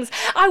of Kings.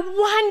 I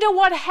wonder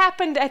what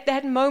happened at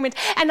that moment.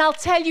 And I'll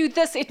tell you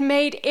this, it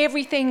made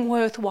everything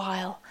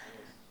worthwhile.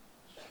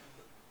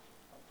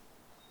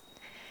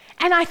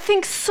 And I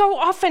think so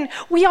often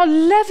we are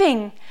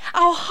living,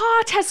 our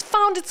heart has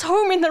found its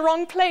home in the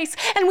wrong place,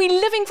 and we're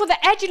living for the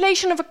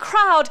adulation of a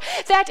crowd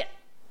that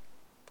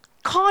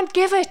can't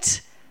give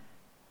it.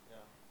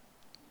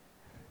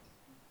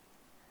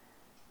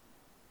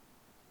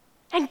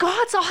 And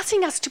God's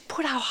asking us to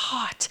put our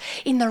heart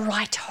in the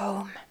right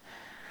home,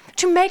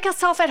 to make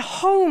ourselves at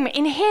home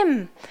in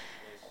Him,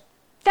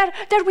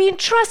 that we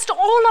entrust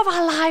all of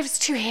our lives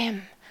to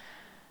Him,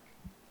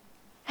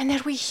 and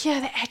that we hear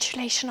the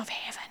adulation of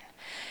heaven.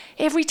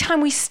 Every time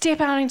we step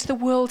out into the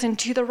world and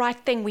do the right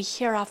thing, we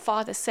hear our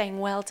Father saying,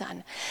 well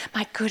done,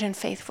 my good and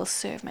faithful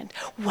servant.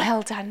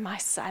 Well done, my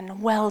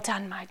son. Well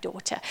done, my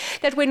daughter.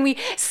 That when we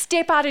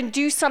step out and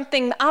do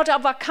something out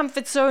of our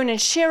comfort zone and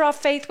share our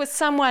faith with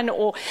someone,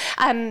 or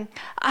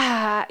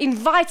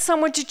invite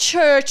someone to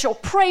church, or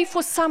pray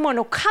for someone,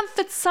 or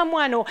comfort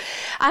someone, or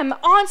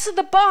answer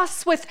the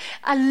boss with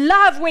a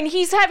love when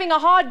he's having a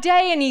hard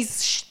day and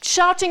he's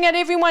shouting at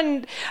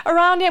everyone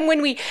around him,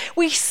 when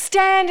we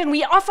stand and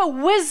we offer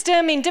wisdom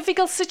in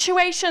difficult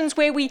situations,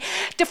 where we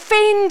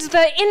defend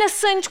the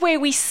innocent, where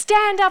we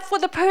stand up for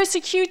the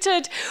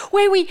persecuted,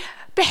 where we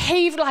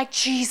behave like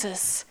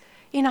Jesus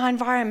in our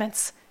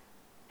environments,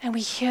 and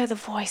we hear the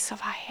voice of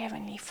our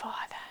Heavenly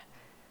Father.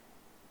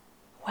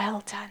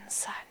 Well done,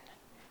 son.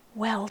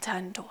 Well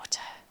done,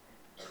 daughter.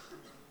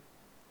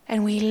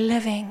 And we're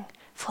living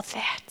for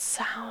that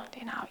sound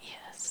in our ears.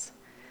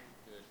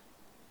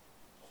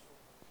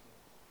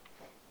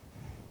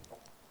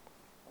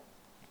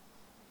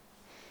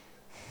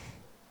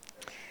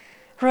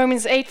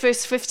 Romans 8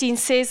 verse 15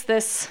 says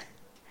this: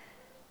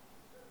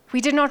 we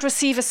did not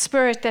receive a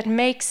spirit that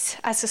makes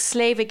us a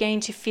slave again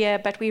to fear,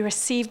 but we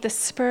received the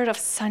spirit of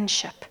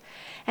sonship,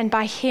 and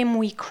by Him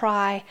we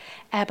cry,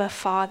 Abba,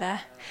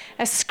 Father.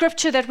 A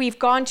scripture that we've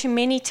gone to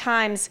many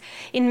times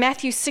in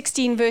Matthew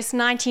 16 verse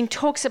 19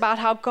 talks about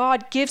how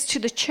God gives to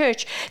the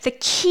church the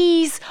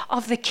keys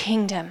of the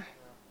kingdom.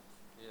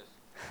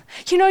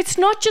 You know, it's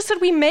not just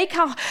that we make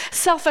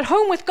ourselves at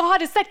home with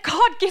God, it's that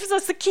God gives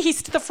us the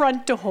keys to the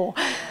front door.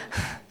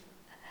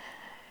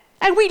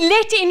 And we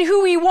let in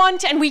who we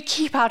want and we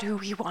keep out who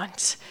we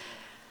want.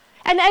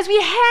 And as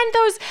we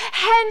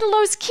handle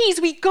those keys,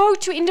 we go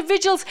to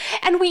individuals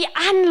and we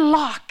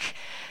unlock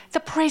the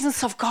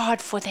presence of God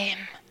for them.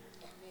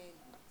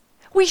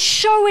 We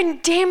show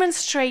and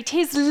demonstrate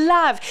His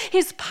love,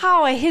 His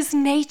power, His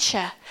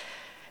nature.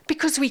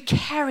 because we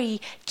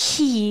carry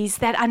keys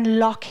that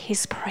unlock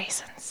his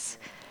presence.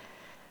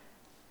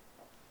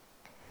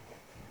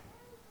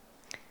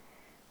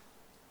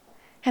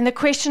 And the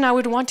question I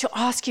would want to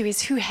ask you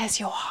is, who has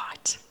your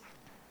heart?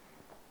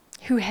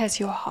 Who has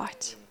your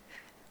heart?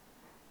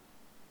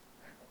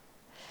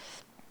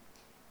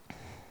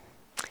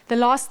 The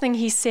last thing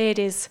he said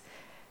is,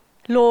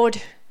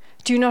 Lord,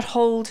 do not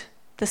hold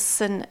the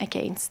sin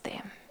against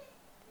them.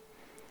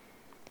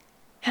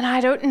 And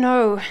I don't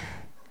know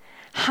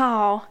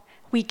how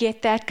we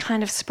get that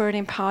kind of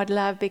spirit-empowered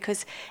love,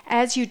 because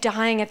as you're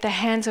dying at the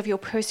hands of your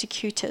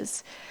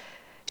persecutors,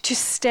 to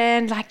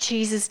stand like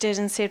Jesus did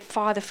and said,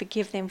 Father,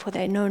 forgive them, for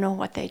they know not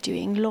what they're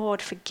doing.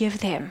 Lord, forgive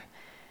them.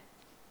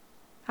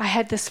 I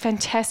had this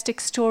fantastic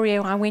story.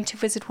 I went to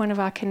visit one of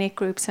our Connect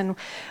groups, and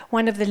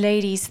one of the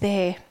ladies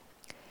there,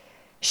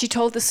 she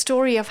told the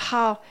story of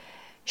how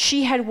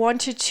she had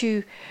wanted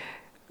to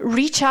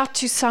reach out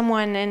to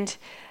someone and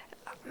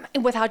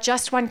with our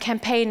Just One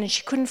campaign, and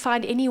she couldn't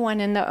find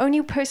anyone, and the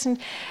only person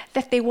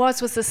that there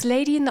was this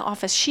lady in the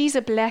office. She's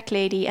a black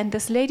lady, and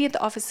this lady at the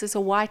office is a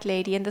white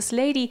lady, and this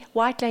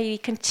white lady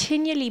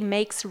continually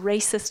makes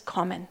racist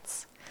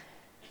comments.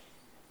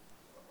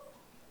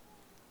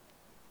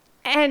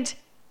 And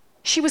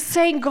she was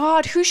saying,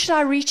 God, who should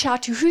I reach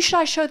out to? Who should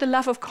I show the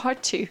love of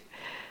God to?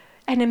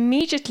 And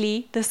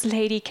immediately this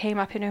lady came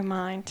up in her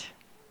mind.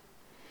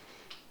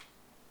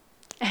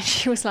 And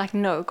she was like,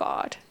 no,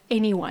 God,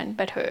 anyone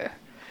but her.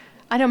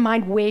 I don't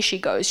mind where she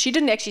goes. She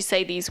didn't actually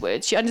say these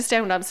words. You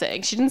understand what I'm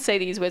saying? She didn't say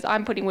these words.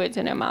 I'm putting words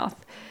in her mouth.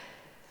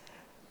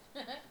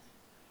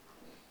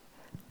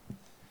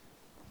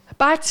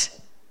 But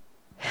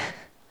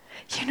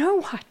you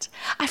know what?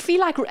 I feel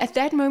like at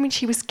that moment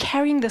she was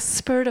carrying the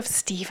spirit of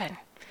Stephen.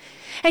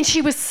 And she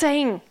was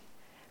saying,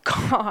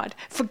 God,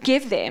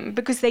 forgive them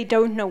because they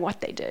don't know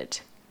what they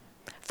did.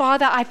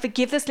 Father, I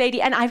forgive this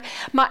lady, and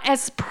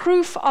as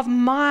proof of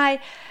my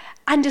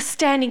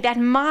understanding that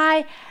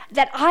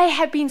I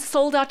have been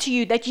sold out to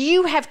you, that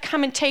you have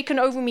come and taken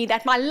over me,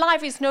 that my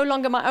life is no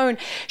longer my own.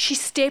 She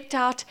stepped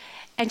out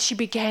and she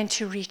began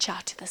to reach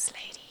out to this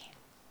lady.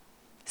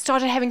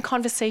 Started having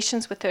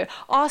conversations with her,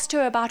 asked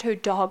her about her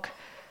dog.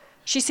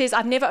 She says,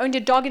 I've never owned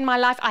a dog in my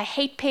life. I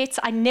hate pets.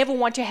 I never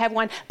want to have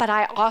one, but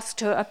I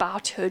asked her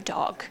about her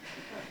dog.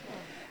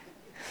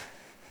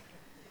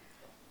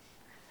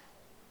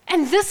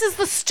 And this is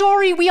the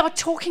story we are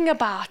talking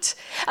about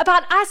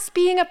us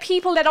being a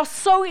people that are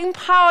so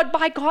empowered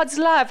by God's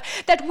love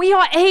that we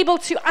are able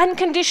to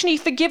unconditionally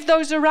forgive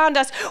those around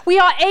us. We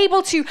are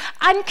able to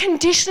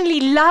unconditionally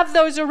love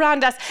those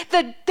around us,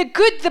 the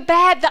good, the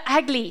bad, the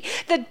ugly,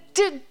 the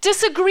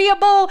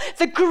disagreeable,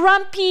 the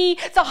grumpy,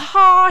 the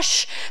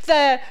harsh,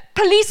 the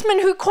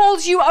policeman who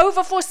calls you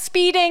over for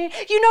speeding,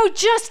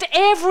 just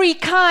every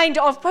kind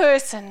of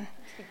person.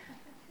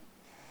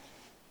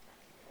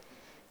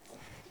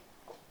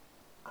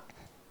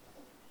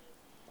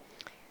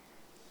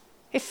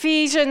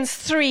 Ephesians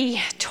 3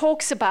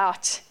 talks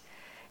about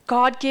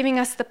God giving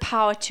us the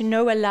power to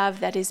know a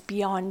love that is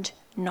beyond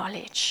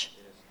knowledge.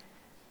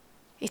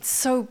 It's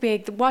so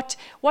big. What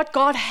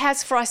God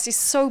has for us is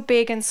so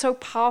big and so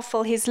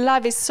powerful. His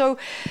love is so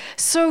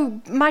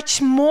much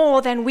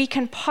more than we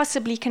can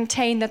possibly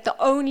contain, that the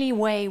only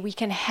way we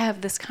can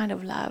have this kind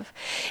of love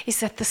is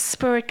that the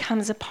Spirit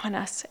comes upon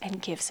us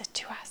and gives it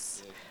to us.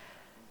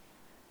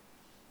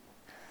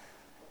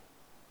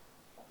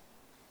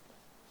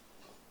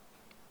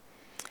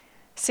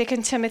 2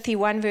 Timothy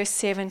 1 verse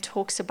 7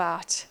 talks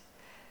about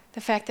the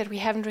fact that we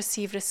haven't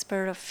received a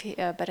spirit of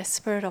fear, but a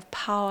spirit of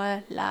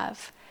power,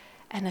 love,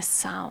 and a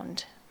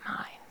sound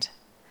mind.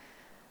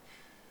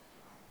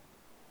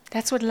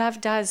 That's what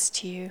love does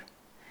to you.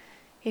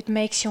 It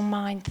makes your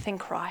mind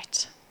think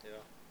right. Yeah.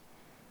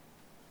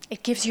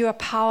 It gives you a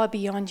power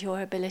beyond your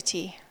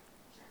ability.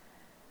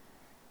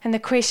 And the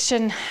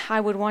question I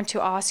would want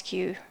to ask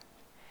you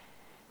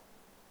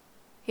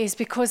is,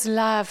 because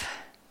love,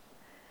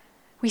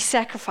 we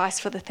sacrifice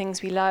for the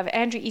things we love.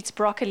 Andrew eats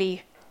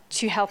broccoli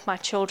to help my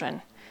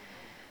children.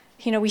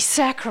 We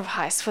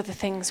sacrifice for the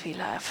things we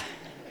love.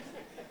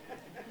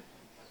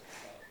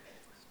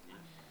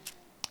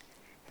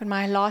 But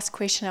my last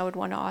question I would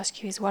want to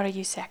ask you is, what are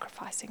you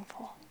sacrificing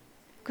for?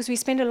 Because we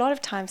spend a lot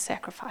of time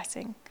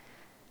sacrificing.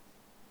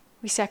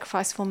 We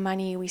sacrifice for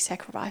money, we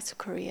sacrifice for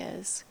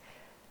careers.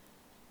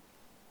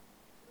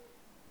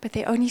 But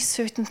there are only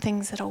certain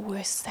things that are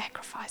worth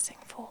sacrificing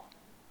for.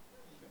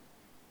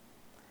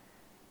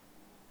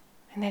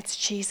 And that's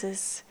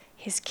Jesus,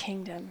 his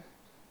kingdom,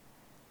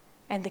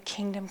 and the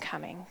kingdom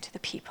coming to the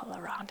people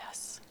around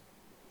us.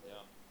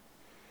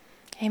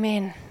 Yeah.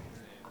 Amen.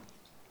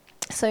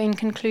 So in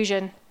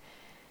conclusion,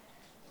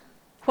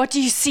 what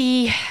do you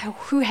see?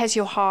 Who has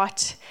your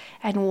heart?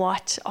 And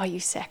what are you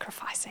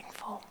sacrificing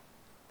for?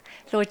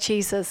 Lord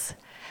Jesus,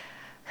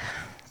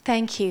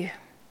 thank you.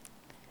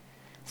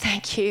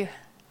 Thank you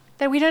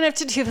that we don't have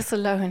to do this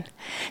alone.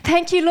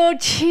 Thank you, Lord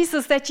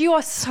Jesus, that you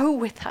are so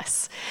with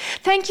us.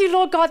 Thank you,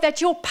 Lord God,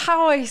 that your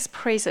power is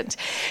present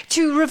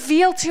to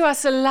reveal to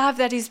us a love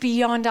that is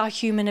beyond our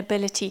human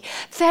ability.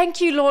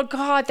 Thank you, Lord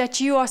God, that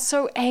you are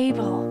so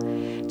able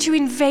to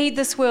invade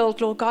this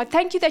world, Lord God.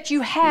 Thank you that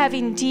you have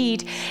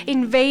indeed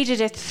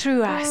invaded it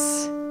through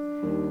us.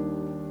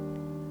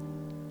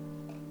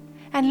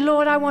 And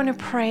Lord, I want to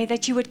pray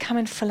that you would come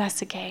and fill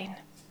us again.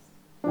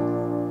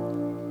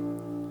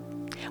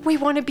 We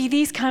want to be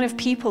these kind of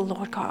people,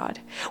 Lord God.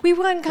 We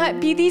want to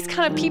be these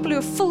kind of people who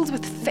are filled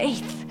with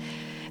faith,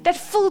 that are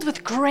filled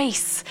with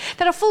grace,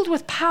 that are filled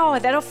with power,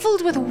 that are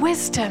filled with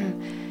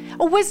wisdom,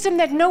 a wisdom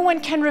that no one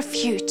can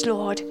refute,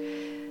 Lord.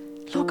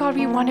 Lord God,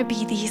 we want to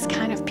be these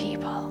kind of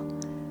people.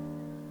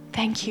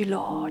 Thank you,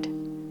 Lord.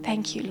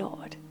 Thank you,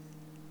 Lord.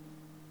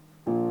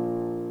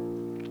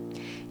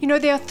 You know,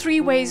 there are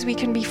 3 ways we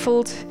can be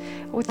filled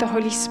with the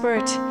Holy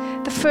Spirit.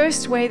 The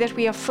first way that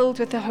we are filled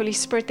with the Holy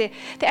Spirit, there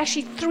are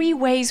actually 3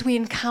 ways we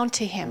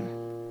encounter Him.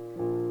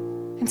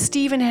 And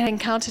Stephen had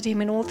encountered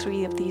Him in all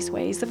 3 of these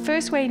ways. The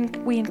first way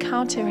we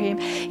encounter Him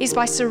is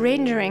by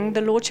surrendering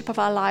the lordship of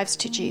our lives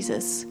to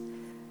Jesus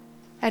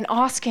and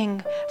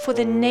asking for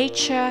the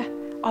nature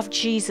of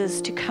Jesus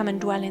to come and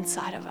dwell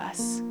inside of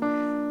us,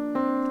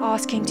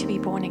 asking to be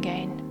born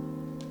again.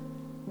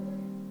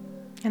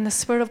 And the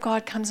Spirit of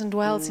God comes and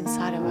dwells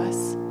inside of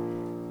us.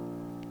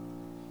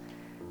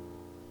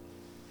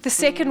 The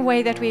second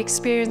way that we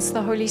experience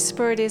the Holy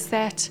Spirit is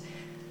that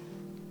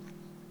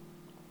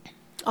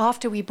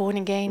after we're born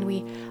again,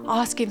 we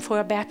ask Him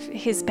for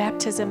His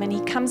baptism, and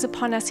He comes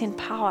upon us in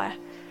power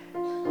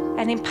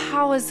and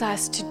empowers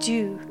us to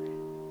do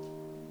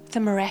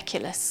the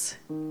miraculous,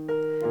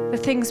 the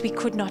things we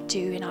could not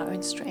do in our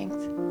own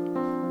strength.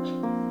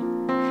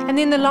 And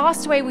then the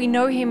last way we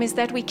know Him is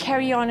that we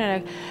carry on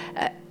a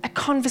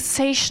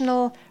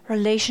conversational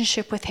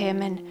relationship with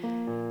Him, and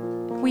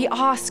we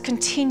ask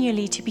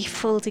continually to be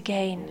filled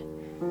again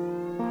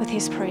with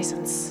His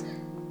presence.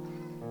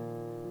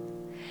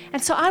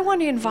 And so I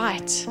want to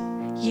invite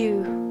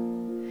you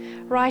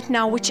right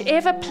now,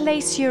 whichever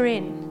place you're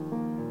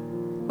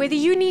in, whether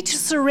you need to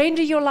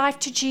surrender your life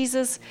to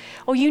Jesus,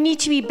 or you need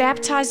to be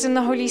baptized in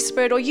the Holy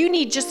Spirit, or you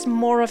need just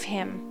more of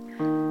Him,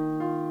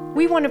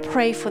 we want to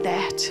pray for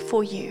that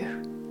for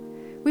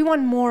you. We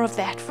want more of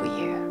that for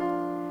you.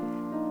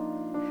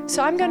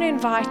 So I'm going to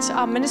invite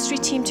our ministry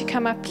team to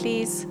come up,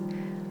 please.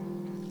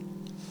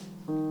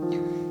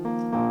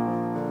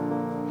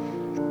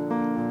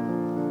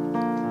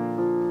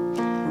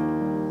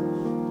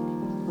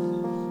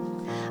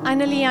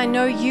 Annalie, I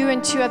know you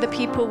and 2 other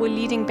people were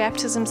leading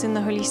baptisms in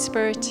the Holy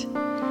Spirit.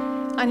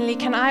 Annalie,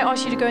 can I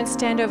ask you to go and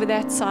stand over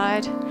that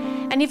side?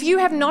 And if you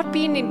have not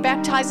been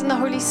baptized in the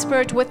Holy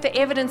Spirit with the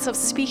evidence of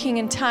speaking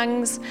in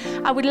tongues,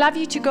 I would love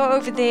you to go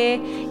over there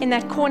in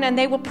that corner, and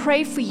they will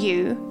pray for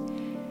you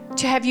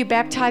to have you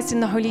baptized in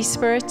the Holy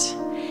Spirit.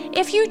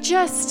 If you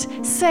just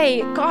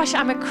say, gosh,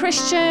 I'm a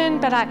Christian,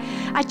 but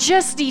I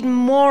just need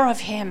more of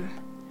Him.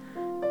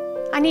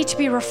 I need to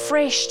be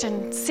refreshed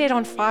and set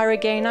on fire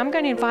again. I'm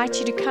going to invite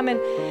you to come in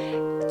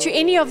to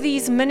any of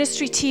these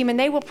ministry team, and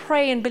they will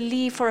pray and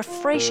believe for a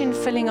fresh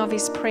infilling of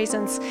His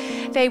presence.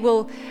 They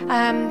will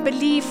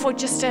believe for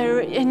just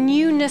a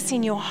newness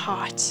in your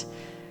heart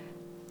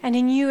and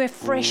a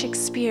fresh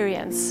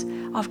experience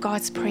of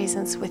God's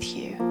presence with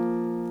you.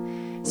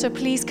 So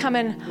please come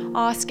and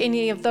ask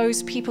any of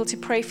those people to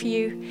pray for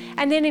you.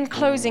 And then in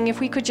closing, if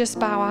we could just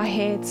bow our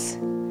heads.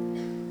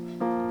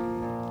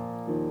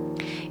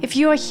 If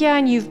you are here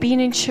and you've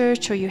been in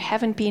church or you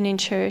haven't been in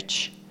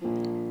church,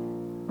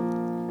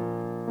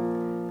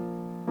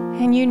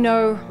 and you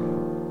know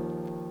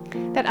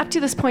that up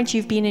to this point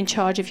you've been in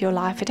charge of your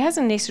life, it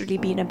hasn't necessarily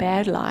been a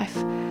bad life.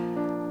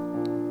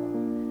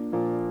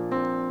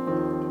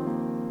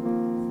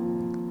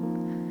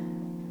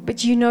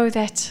 But you know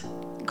that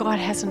God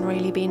hasn't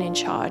really been in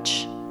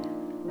charge.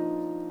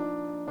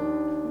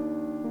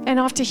 And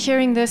after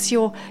hearing this,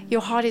 your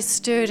heart is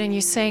stirred and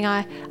you're saying,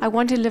 I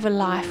want to live a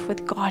life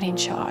with God in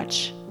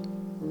charge.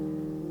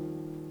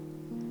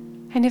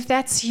 And if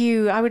that's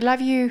you, I'd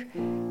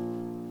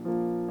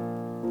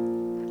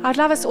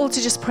love us all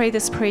to just pray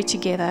this prayer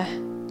together.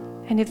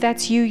 And if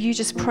that's you, you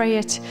just pray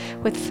it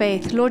with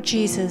faith. Lord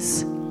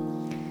Jesus,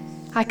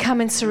 I come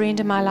and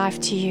surrender my life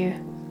to you.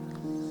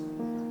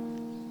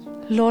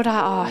 Lord, I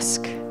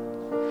ask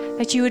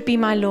that you would be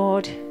my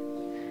Lord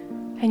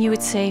and you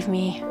would save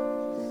me.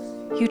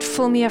 You'd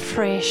fill me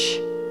afresh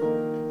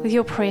with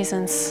your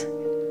presence,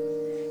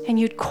 and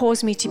you'd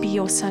cause me to be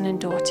your son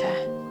and daughter.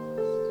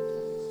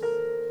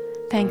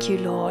 Thank you,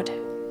 Lord.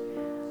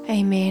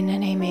 Amen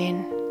and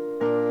amen.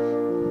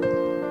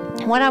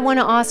 What I want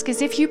to ask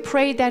is, if you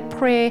prayed that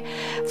prayer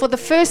for the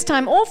first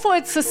time or for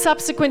it's a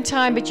subsequent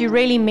time, but you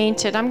really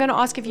meant it, I'm going to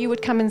ask if you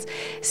would come and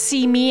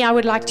see me. I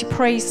would like to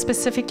pray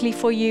specifically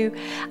for you.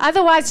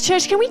 Otherwise,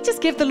 church, can we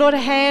just give the Lord a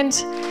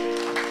hand?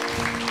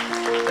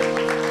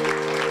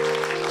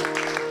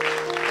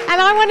 And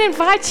I want to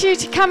invite you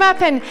to come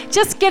up and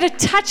just get a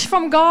touch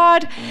from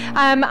God.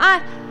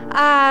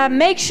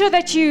 make sure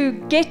that you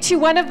get to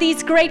one of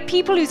these great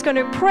people who's going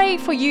to pray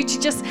for you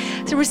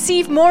to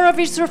receive more of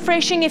his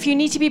refreshing. If you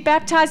need to be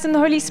baptized in the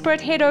Holy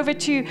Spirit, head over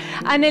to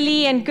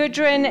Annalie and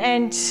Gudrun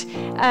and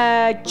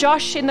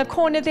Josh in the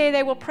corner there.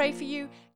 They will pray for you.